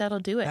 I think that'll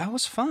do it. That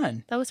was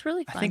fun. That was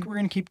really fun. I think we're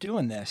going to keep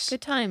doing this.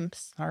 Good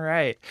times. All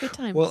right. Good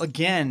times. Well,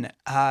 again,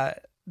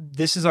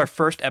 this is our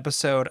first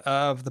episode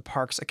of the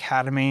Parks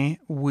Academy.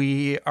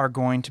 We are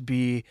going to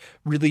be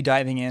really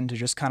diving into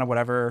just kind of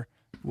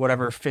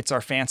whatever fits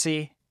our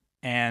fancy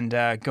and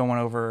going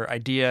over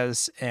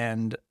ideas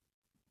and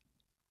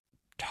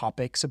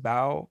topics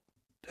about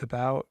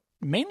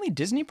mainly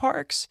Disney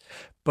parks,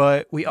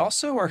 but we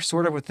also are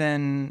sort of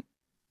within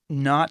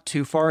not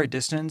too far a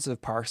distance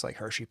of parks like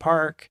Hershey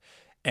Park,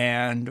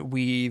 and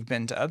we've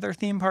been to other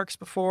theme parks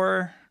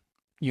before,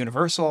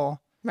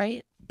 Universal,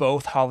 right?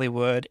 both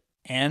Hollywood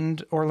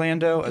and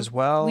Orlando as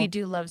well. We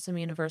do love some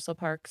Universal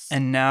parks.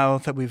 And now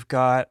that we've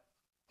got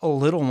a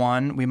little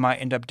one, we might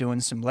end up doing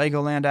some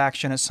Legoland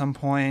action at some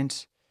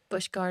point.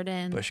 Busch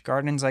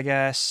Gardens, I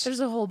guess. There's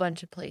a whole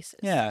bunch of places.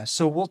 Yeah,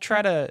 so we'll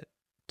try to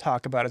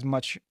talk about as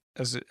much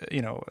as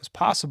as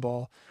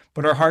possible,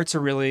 but our hearts are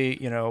really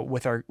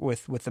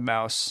with the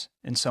mouse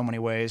in so many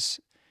ways,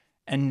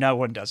 and no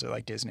one does it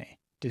like Disney.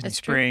 That's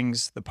true.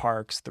 Springs, the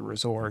parks, the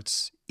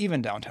resorts,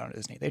 even downtown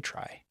Disney, they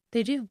try.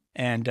 They do.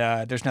 And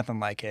there's nothing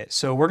like it.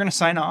 So we're gonna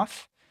sign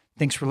off.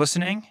 Thanks for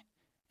listening,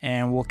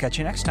 and we'll catch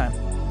you next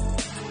time.